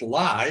 this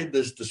lie,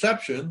 this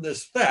deception,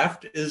 this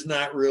theft is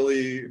not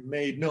really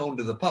made known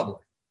to the public.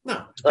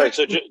 No. All right.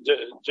 So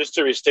just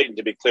to restate and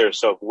to be clear,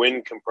 so if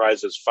wind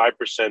comprises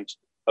 5%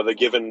 of a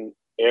given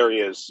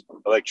area's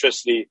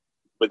electricity,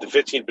 with the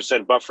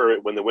 15% buffer,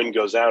 when the wind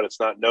goes out, it's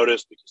not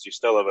noticed because you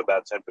still have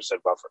about 10%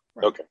 buffer.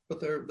 Right. Okay.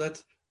 But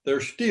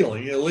they're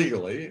stealing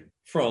illegally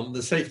from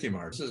the safety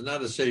margin. This is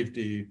not a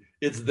safety.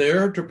 It's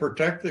there to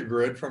protect the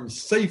grid from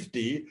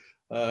safety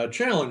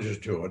challenges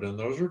to it, and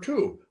those are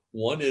two.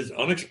 One is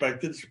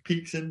unexpected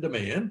peaks in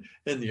demand,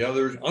 and the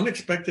other is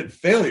unexpected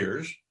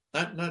failures,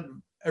 not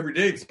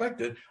everyday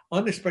expected,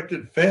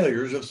 unexpected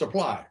failures of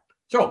supply.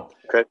 So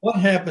What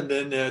happened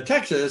in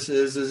Texas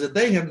is that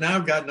they have now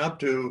gotten up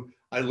to,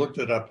 I looked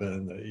it up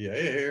in the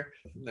EIA here,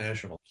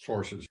 national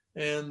sources,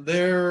 and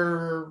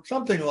they're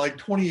something like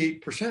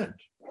 28%.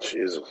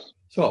 Jesus.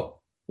 So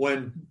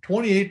when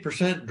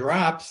 28%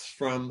 drops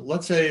from,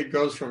 let's say it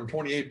goes from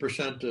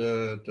 28%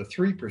 to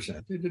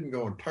 3%, it didn't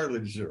go entirely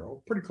to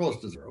zero, pretty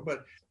close to zero,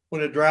 but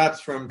when it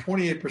drops from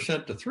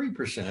 28% to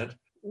 3%,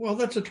 well,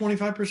 that's a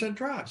 25%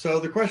 drop. So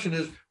the question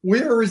is,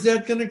 where is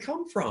that going to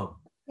come from?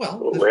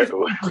 Well, the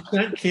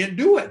 50% can't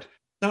do it.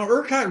 Now,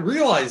 ERCOT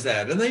realized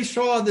that, and they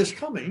saw this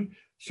coming.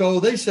 So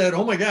they said,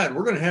 oh, my God,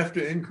 we're going to have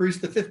to increase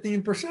the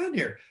 15%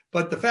 here.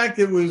 But the fact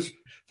it was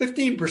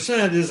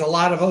 15% is a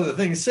lot of other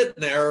things sitting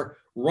there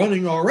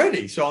running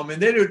already. So, I mean,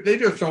 they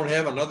just don't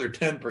have another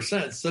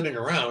 10% sitting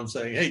around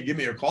saying, hey, give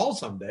me a call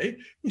someday.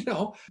 You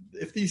know,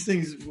 if these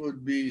things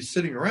would be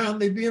sitting around,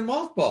 they'd be in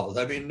mothballs.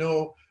 I mean,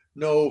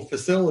 no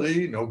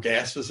facility, no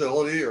gas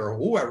facility or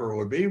whoever it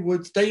would be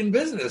would stay in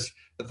business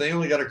if they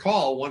only got a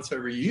call once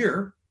every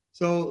year.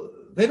 So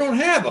they don't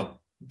have them,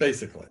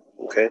 basically.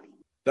 Okay.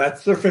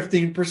 That's their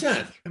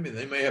 15%. I mean,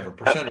 they may have a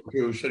percent or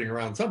two sitting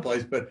around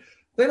someplace, but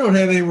they don't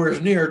have anywhere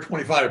near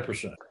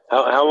 25%.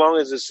 How long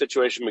has this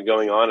situation been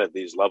going on at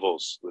these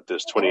levels with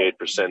this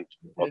 28%?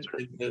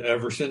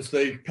 Ever since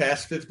they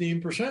passed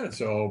 15%,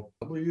 so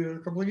probably a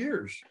couple of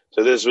years.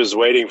 So this was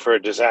waiting for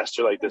a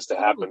disaster like this to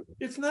happen.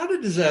 It's not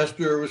a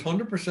disaster. It was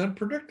 100%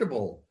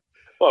 predictable.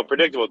 Well,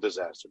 predictable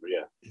disaster, but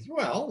yeah.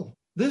 Well,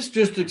 this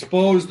just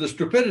exposed the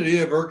stupidity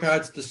of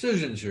ERCOT's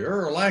decisions here,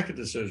 or lack of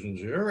decisions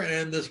here,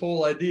 and this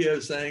whole idea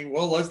of saying,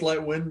 well, let's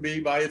let wind be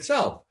by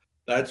itself.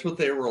 That's what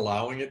they were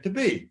allowing it to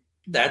be.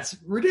 That's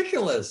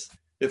ridiculous.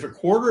 If a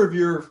quarter of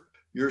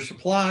your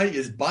supply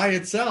is by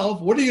itself,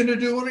 what are you going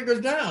to do when it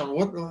goes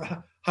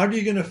down? How are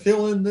you going to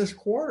fill in this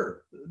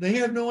quarter? They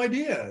have no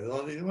idea.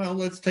 Well,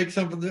 let's take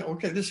something.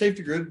 Okay, the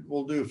safety grid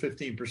will do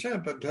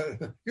 15%,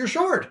 but you're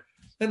short.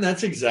 And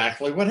that's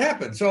exactly what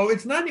happened. So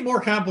it's not any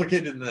more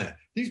complicated than that.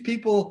 These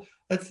people,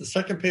 that's the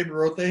second paper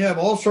wrote, they have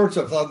all sorts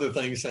of other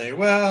things saying,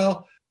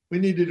 well, we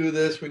need to do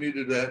this, we need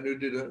to do that, we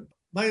need to do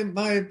that.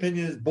 My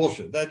opinion is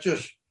bullshit. That's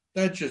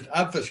just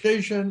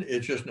obfuscation.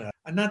 It's just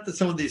not that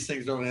some of these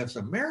things don't have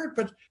some merit,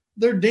 but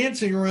they're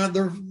dancing around.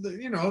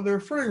 They're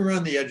flirting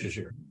around the edges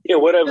here. Yeah,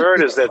 what I've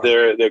heard is that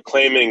they're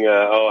claiming,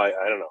 I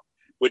don't know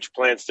which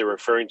plants they're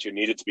referring to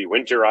needed to be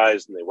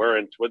winterized and they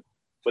weren't.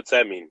 What's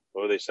that mean?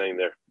 What are they saying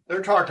there?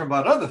 They're talking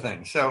about other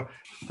things. So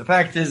the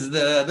fact is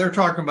they're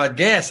talking about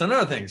gas and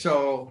other things.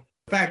 So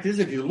the fact is,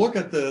 if you look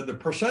at the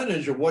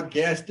percentage of what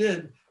gas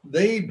did,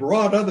 they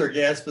brought other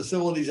gas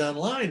facilities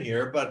online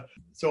here, but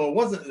so it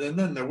wasn't. And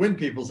then the wind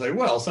people say,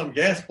 well, some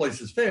gas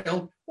places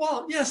failed.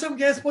 Well, yeah, some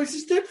gas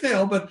places did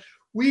fail, but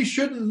we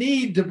shouldn't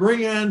need to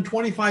bring on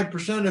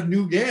 25% of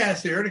new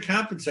gas here to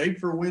compensate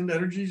for wind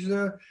energy's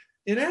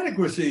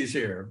inadequacies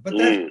here. But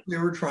that's what they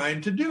were trying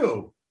to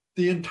do.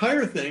 The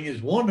entire thing is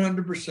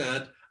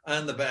 100%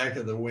 on the back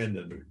of the wind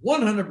industry.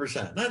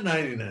 100%, not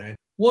 99,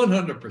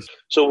 100%.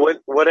 So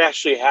what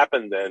actually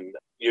happened then?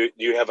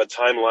 You have a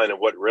timeline of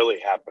what really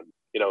happened,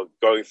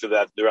 going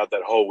throughout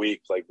that whole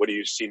week. Like, what do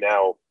you see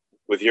now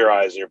with your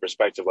eyes and your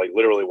perspective, like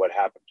literally what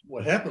happened?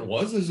 What happened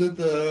is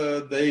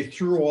that they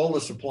threw all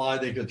the supply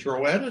they could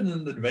throw at it,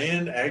 and the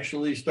demand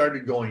actually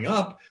started going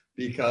up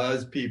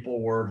because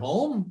people were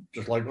home,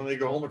 just like when they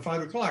go home at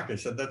 5 o'clock. I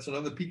said that's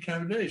another peak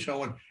time of day. So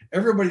when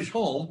everybody's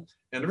home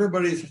and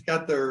everybody's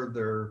got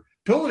their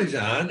utilities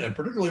on, and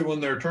particularly when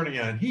they're turning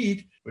on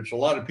heat, which a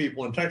lot of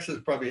people in Texas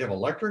probably have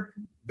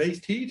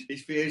electric-based heat,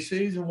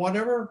 HVACs and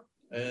whatever,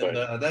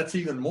 and that's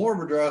even more of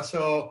a draw.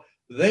 So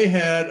they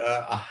had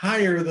a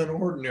higher than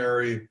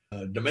ordinary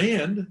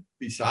demand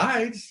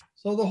besides.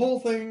 So the whole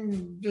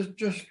thing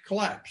just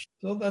collapsed.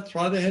 So that's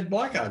why they had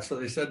blackouts. So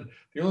they said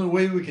the only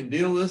way we can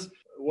deal with this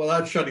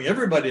without shutting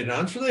everybody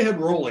down. So they had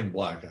rolling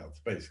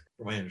blackouts, basically,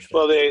 from my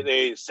understanding. Well,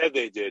 they said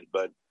they did,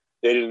 but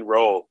they didn't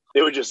roll.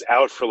 They were just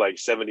out for like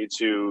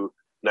 72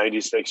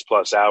 96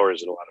 plus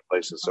hours in a lot of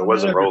places. So it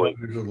wasn't rolling.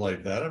 Was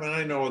like that. I mean,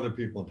 I know other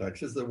people in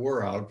Texas that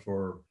were out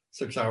for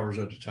 6 hours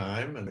at a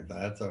time and like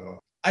that. So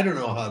I don't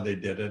know how they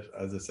did it.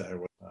 As I said,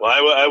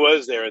 I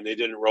was there and they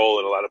didn't roll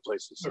in a lot of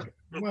places. Okay.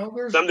 Well,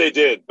 some they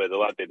did, but a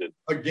lot they didn't.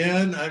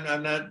 Again,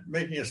 I'm not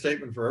making a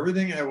statement for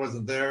everything. I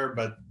wasn't there,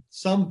 but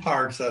some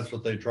parts, that's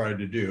what they tried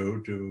to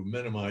do to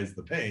minimize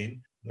the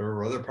pain. There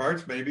were other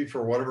parts, maybe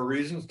for whatever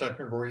reasons,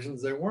 technical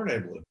reasons, they weren't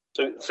able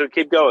to. So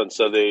keep going.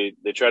 So they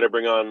try to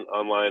bring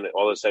online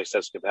all this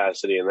excess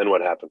capacity, and then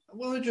what happened?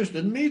 Well, they just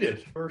didn't meet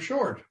it. Or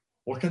short.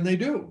 What can they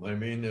do? I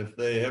mean, if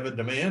they have a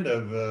demand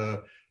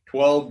of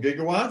 12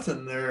 gigawatts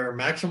and their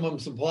maximum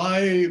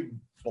supply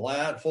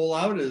full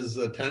out is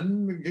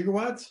 10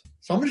 gigawatts,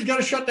 somebody's got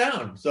to shut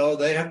down. So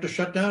they have to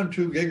shut down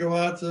 2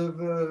 gigawatts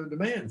of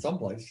demand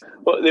someplace.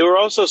 Well, they were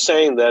also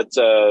saying that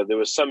there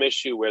was some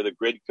issue where the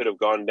grid could have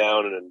gone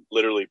down and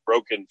literally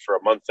broken for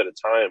a month at a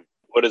time.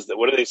 What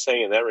are they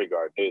saying in that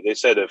regard? They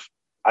said if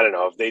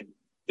they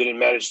didn't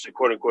manage to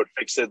quote unquote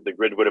fix it, the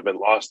grid would have been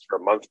lost for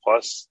a month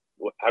plus.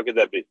 How could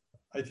that be?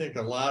 I think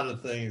a lot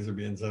of things are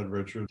being said,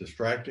 Richard,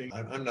 distracting.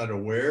 I'm not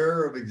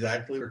aware of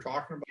exactly what they're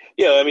talking about.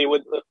 Yeah, I mean,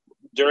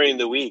 during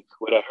the week,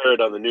 what I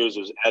heard on the news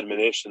was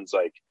admonitions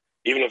like,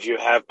 even if you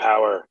have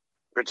power,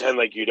 pretend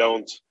like you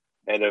don't.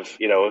 And if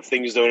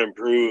things don't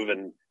improve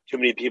and too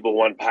many people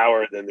want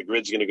power, then the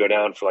grid's going to go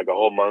down for like a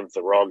whole month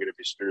and we're all going to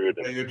be screwed.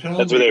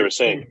 That's what they were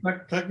saying.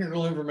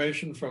 Technical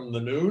information from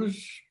the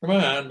news? Come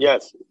on.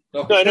 Yes.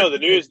 No, I know the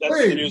news. That's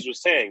what the news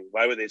was saying.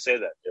 Why would they say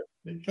that? Yeah.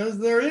 Because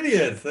they're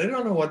idiots. They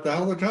don't know what the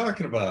hell they're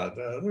talking about.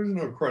 There's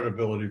no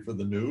credibility for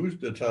the news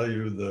to tell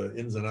you the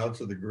ins and outs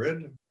of the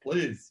grid.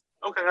 Please.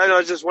 Okay, I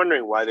was just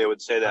wondering why they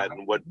would say that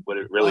and what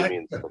it really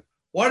means.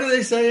 Why do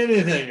they say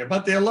anything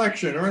about the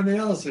election or anything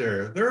else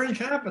here? They're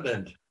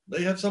incompetent.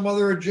 They have some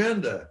other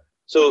agenda.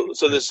 So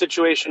the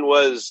situation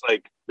was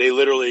like they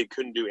literally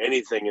couldn't do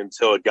anything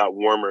until it got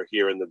warmer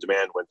here and the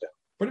demand went down.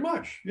 Pretty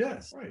much,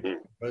 yes. Right.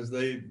 Because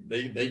they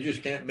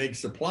just can't make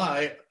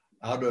supply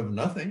out of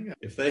nothing.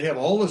 If they have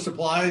all the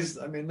supplies,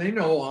 I mean, they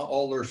know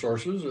all their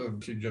sources of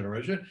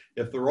generation.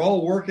 If they're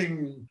all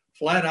working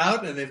flat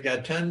out and they've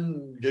got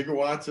 10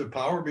 gigawatts of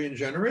power being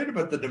generated,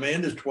 but the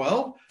demand is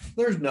 12,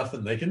 there's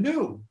nothing they can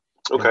do.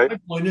 Okay. My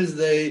point is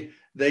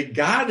they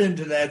got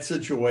into that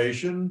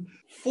situation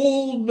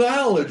full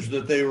knowledge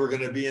that they were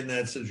going to be in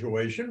that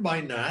situation by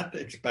not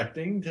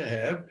expecting to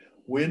have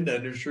wind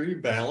industry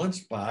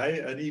balanced by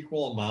an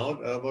equal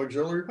amount of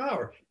auxiliary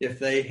power. If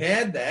they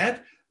had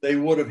that, they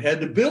would have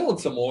had to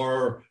build some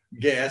more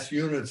gas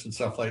units and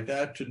stuff like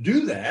that to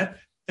do that.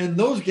 And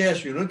those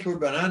gas units would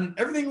have been on,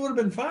 everything would have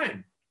been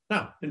fine.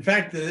 Now, in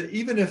fact,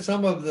 even if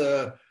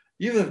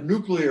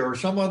nuclear or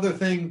some other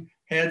thing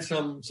had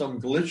some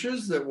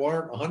glitches that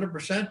weren't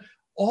 100%,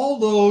 all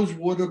those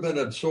would have been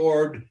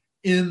absorbed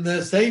in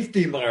the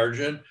safety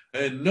margin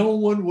and no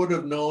one would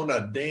have known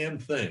a damn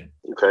thing.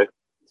 Okay.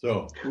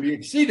 So we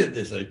exceeded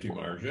the safety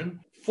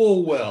margin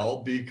full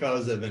well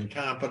because of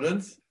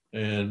incompetence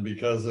and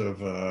because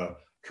of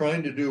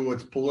trying to do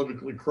what's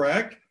politically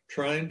correct,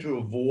 trying to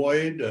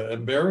avoid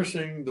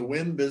embarrassing the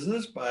wind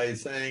business by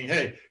saying,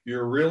 hey,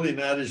 you're really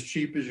not as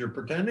cheap as you're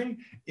pretending,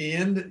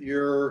 and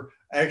you're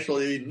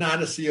actually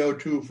not a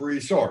CO2-free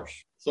source.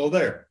 So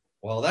there.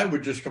 Well, that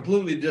would just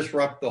completely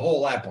disrupt the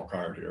whole apple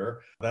cart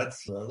here.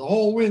 That's the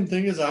whole wind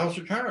thing is a house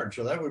of cards.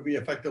 So that would be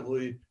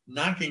effectively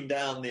knocking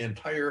down the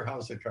entire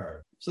house of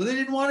cards. So they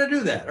didn't want to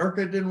do that.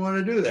 ERCOT didn't want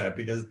to do that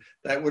because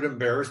that would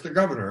embarrass the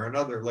governor and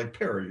other, like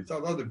Perry,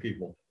 other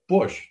people,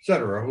 Bush, et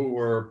cetera, who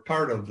were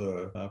part of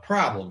the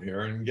problem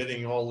here and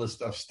getting all this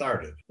stuff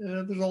started.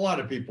 There's a lot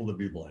of people to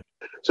be blamed.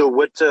 So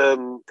what,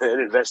 an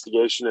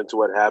investigation into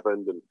what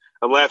happened, and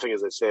I'm laughing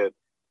as I say it,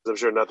 because I'm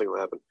sure nothing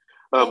will happen.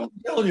 I'm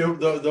telling you,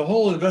 the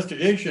whole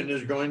investigation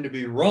is going to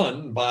be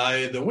run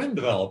by the wind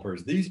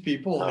developers. These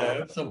people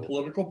have some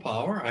political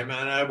power. I mean,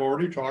 I've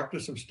already talked to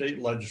some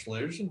state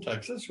legislators in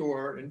Texas who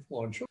are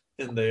influential,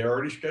 and they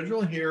already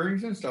schedule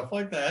hearings and stuff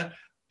like that.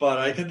 But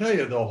I can tell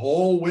you, the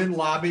whole wind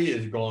lobby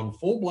is going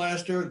full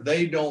blaster.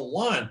 They don't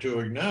want to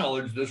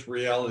acknowledge this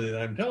reality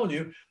that I'm telling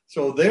you.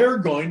 So they're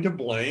going to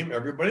blame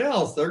everybody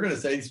else. They're going to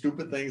say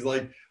stupid things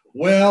like,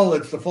 well,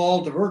 it's the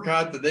fault of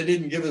ERCOT that they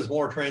didn't give us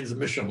more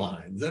transmission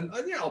lines. And,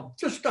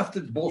 just stuff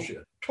that's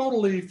bullshit.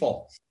 Totally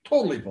false.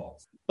 Totally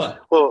false. But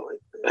well,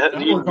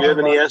 do you have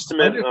any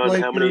estimate on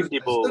how many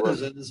people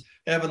citizens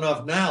have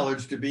enough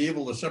knowledge to be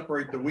able to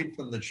separate the wheat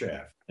from the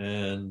chaff?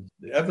 And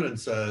the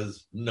evidence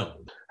says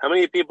no. How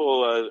many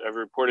people have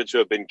reported to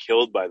have been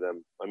killed by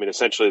them? I mean,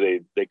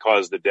 essentially, they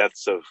caused the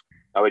deaths of,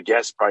 I would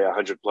guess, probably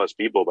 100 plus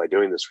people by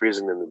doing this,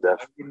 freezing them to death.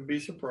 I wouldn't be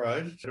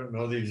surprised. I don't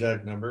know the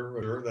exact number,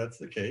 whether that's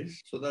the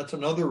case. So that's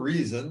another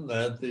reason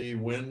that the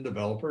wind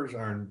developers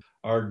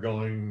are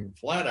going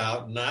flat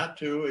out not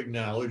to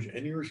acknowledge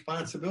any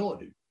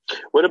responsibility.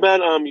 What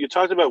about, you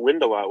talked about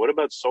wind a lot. What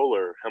about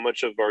solar? How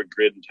much of our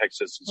grid in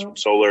Texas is from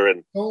solar?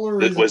 And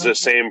was the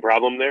same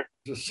problem there?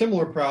 It's a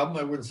similar problem.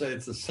 I wouldn't say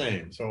it's the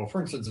same. So,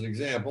 for instance, an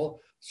example,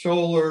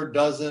 solar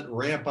doesn't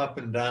ramp up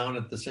and down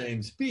at the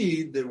same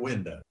speed that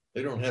wind does.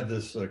 They don't have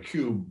this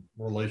cube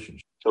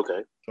relationship.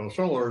 Okay. So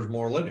solar is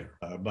more linear,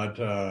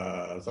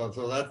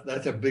 so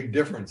that's a big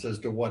difference as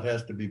to what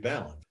has to be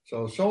balanced.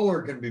 So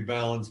solar can be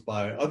balanced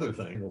by other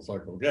things, single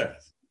cycle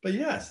gas. But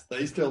yes,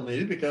 they still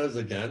need it because,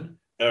 again,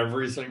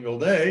 every single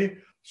day,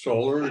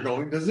 solar is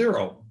going to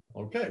zero.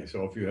 Okay,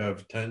 so if you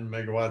have 10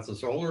 megawatts of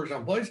solar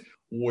someplace,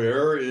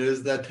 where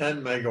is that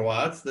 10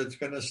 megawatts that's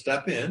going to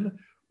step in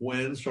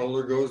when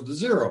solar goes to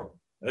zero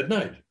at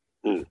night?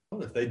 Well,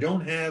 if they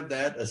don't have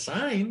that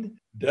assigned,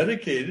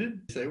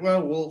 dedicated, say,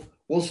 well,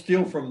 we'll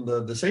steal from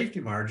the safety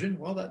margin.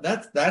 Well,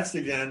 that's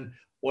again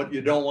what you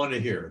don't want to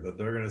hear, that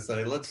they're going to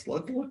say, let's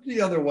look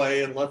the other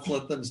way and let's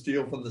let them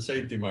steal from the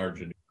safety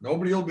margin.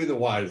 Nobody will be the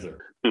wiser.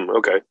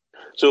 Okay.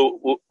 So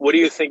what do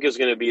you think is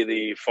going to be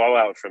the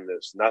fallout from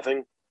this?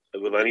 Nothing?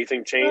 Will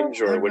anything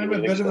change? Well, or what do you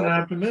I'm think? a bit of an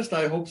optimist.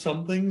 I hope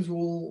some things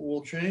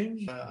will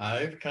change.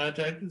 I've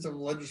contacted some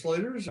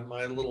legislators in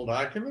my little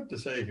document to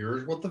say,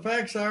 here's what the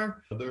facts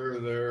are.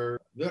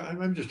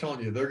 I'm just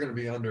telling you, they're going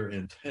to be under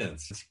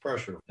intense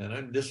pressure. And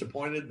I'm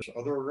disappointed. There's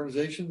other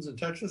organizations in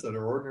Texas that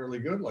are ordinarily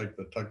good, like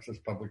the Texas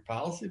Public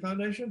Policy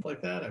Foundation,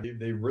 like that. I mean,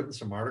 they've written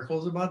some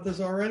articles about this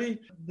already.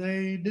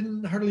 They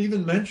didn't hardly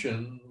even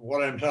mention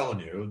what I'm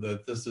telling you,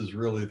 that this is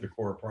really the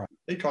core problem.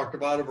 They talked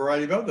about a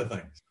variety of other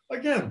things.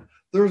 Again,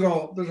 there's a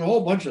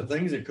whole bunch of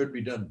things that could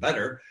be done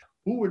better.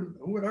 Who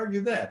would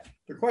argue that?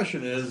 The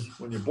question is,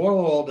 when you boil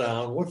it all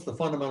down, what's the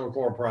fundamental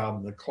core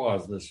problem that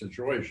caused this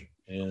situation?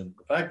 And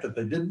the fact that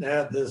they didn't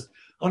have this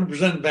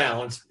 100%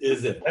 balance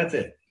is it. That's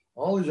it.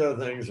 All these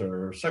other things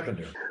are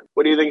secondary.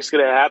 What do you think is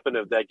going to happen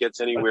if that gets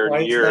anywhere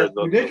near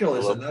the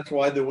ridiculous? And that's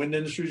why the wind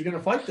industry is going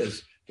to fight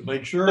this, to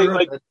make sure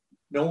that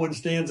no one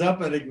stands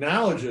up and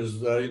acknowledges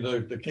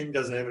the king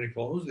doesn't have any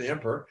clothes, the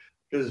emperor.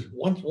 Because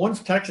once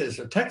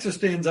if Texas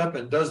stands up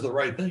and does the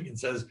right thing and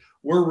says,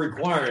 we're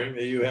requiring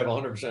that you have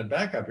 100%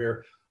 backup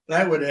here,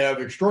 that would have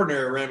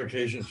extraordinary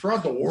ramifications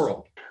throughout the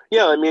world.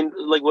 Yeah, I mean,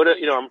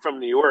 I'm from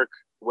New York.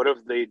 What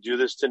if they do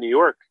this to New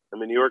York? I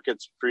mean, New York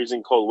gets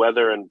freezing cold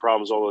weather and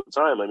problems all the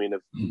time. I mean,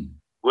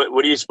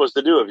 what are you supposed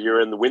to do if you're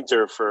in the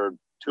winter for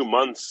 2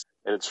 months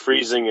and it's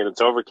freezing and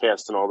it's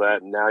overcast and all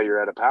that, and now you're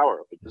out of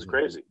power? It's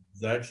crazy.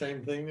 Exact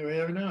same thing that we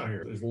have now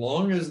here. As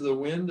long as the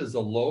wind is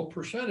a low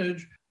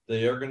percentage,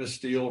 they are going to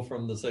steal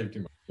from the safety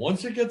margin.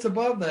 Once it gets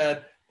above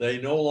that,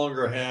 they no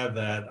longer have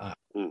that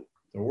option.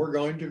 So we're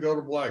going to go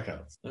to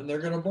blackouts, and they're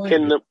going to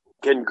blame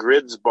Can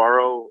grids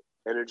borrow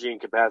energy and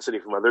capacity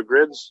from other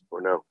grids,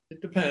 or no?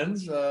 It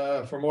depends.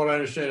 From what I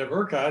understand of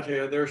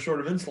ERCOT, they're sort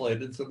of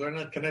insulated, so they're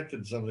not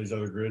connected to some of these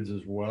other grids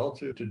as well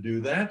to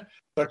do that.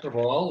 Second of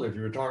all, if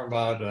you're talking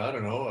about,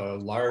 a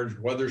large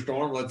weather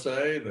storm, let's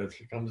say, that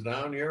comes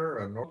down here,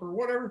 or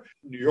whatever,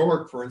 New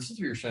York, for instance,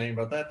 you're saying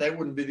about that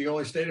wouldn't be the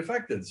only state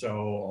affected.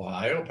 So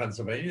Ohio,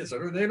 Pennsylvania,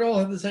 etc., they'd all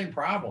have the same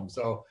problem.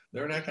 So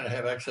they're not going to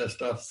have excess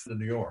stuff in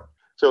New York.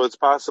 So it's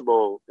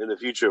possible in the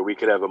future we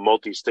could have a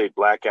multi-state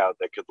blackout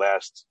that could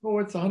last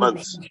it's 100%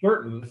 months.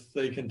 Certain if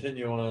they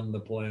continue on the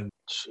plan.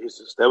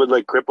 Jesus, that would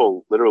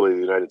cripple literally the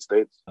United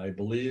States. I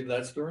believe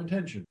that's their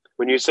intention.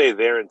 When you say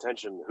their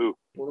intention, who?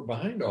 We're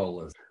behind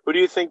all this. Who do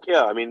you think?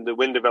 Yeah, I mean, the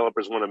wind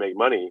developers want to make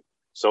money,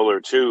 solar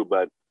too,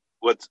 but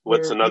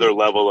what's another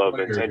level of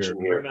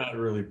intention here? They're not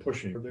really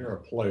pushing. They're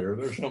a player.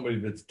 They're somebody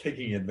that's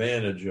taking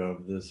advantage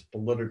of this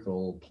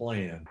political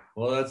plan.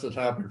 Well, that's a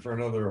topic for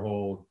another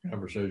whole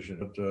conversation.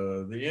 But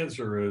the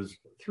answer is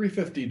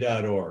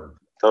 350.org.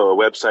 Oh,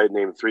 a website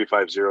named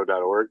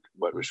 350.org,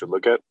 what we should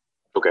look at?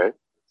 Okay.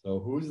 So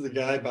who's the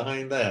guy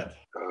behind that?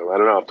 I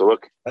don't know. I have to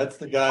look. That's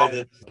the guy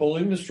that's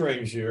pulling the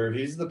strings here.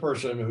 He's the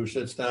person who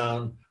sits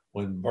down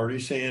when Bernie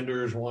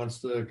Sanders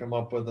wants to come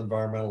up with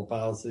environmental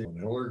policy, when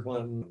Hillary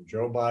Clinton,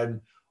 Joe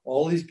Biden,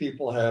 all these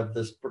people have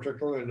this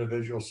particular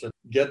individual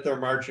get their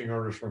marching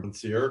orders from the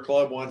Sierra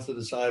Club wants to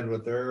decide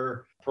what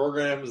their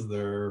programs,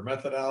 their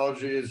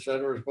methodology, et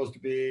cetera, is supposed to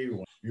be.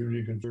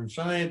 Unity Concerned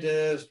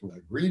Scientists,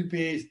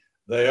 Greenpeace,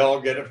 they all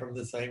get it from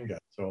the same guy.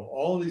 So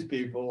all these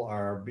people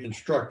are being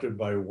instructed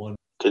by one.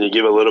 Can you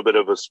give a little bit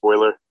of a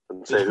spoiler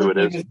and say who it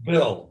is? It's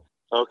Bill.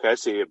 Okay, I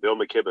see it. Bill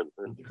McKibben.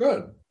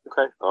 Good.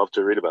 Okay, I'll have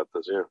to read about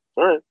this, yeah.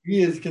 All right.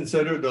 He is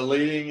considered the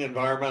leading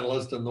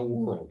environmentalist in the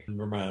world, in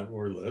Vermont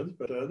where he lives,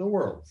 but the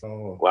world.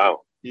 So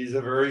wow. He's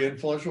a very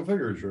influential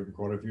figure. He's written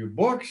quite a few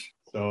books.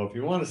 So if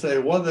you want to say,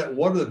 what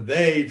are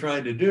they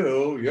trying to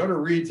do, you ought to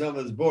read some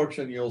of his books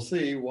and you'll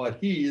see what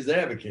he's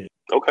advocating.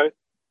 Okay.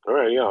 All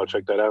right, yeah, I'll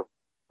check that out.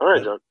 All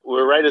right, John.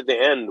 We're right at the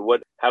end.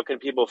 How can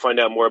people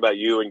find out more about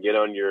you and get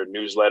on your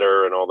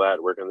newsletter and all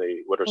that? What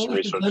are some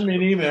resources? Send me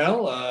an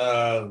email.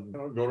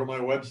 Go to my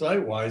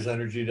website,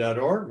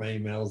 wiseenergy.org. My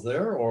email's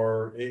there,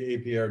 or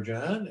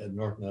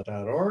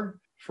aaprjohn@northnet.org.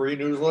 Free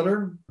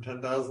newsletter,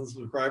 10,000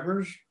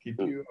 subscribers. Keep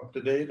you up to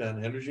date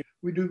on energy.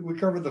 We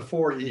cover the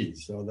 4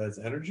 E's. So that's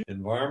energy,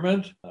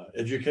 environment,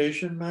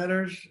 education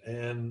matters,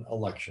 and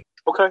election.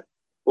 Okay.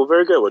 Well,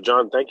 very good. Well,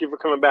 John, thank you for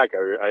coming back.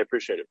 I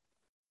appreciate it.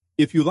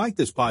 If you like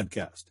this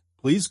podcast,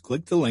 please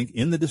click the link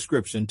in the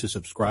description to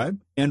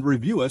subscribe and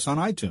review us on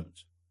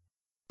iTunes.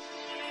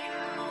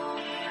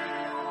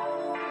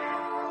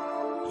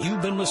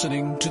 You've been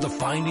listening to the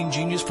Finding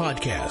Genius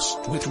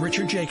podcast with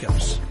Richard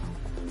Jacobs.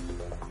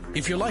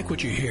 If you like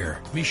what you hear,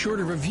 be sure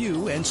to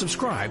review and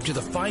subscribe to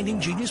the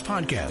Finding Genius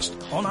podcast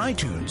on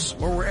iTunes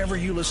or wherever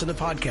you listen to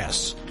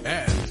podcasts.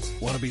 And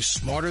want to be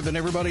smarter than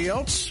everybody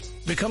else?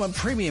 Become a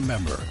premium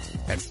member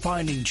at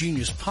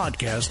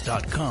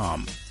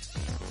findinggeniuspodcast.com.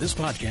 This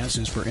podcast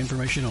is for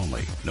information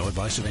only. No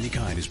advice of any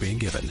kind is being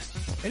given.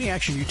 Any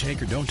action you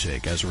take or don't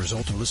take as a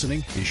result of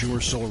listening is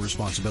your sole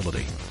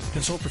responsibility.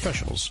 Consult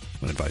professionals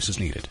when advice is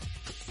needed.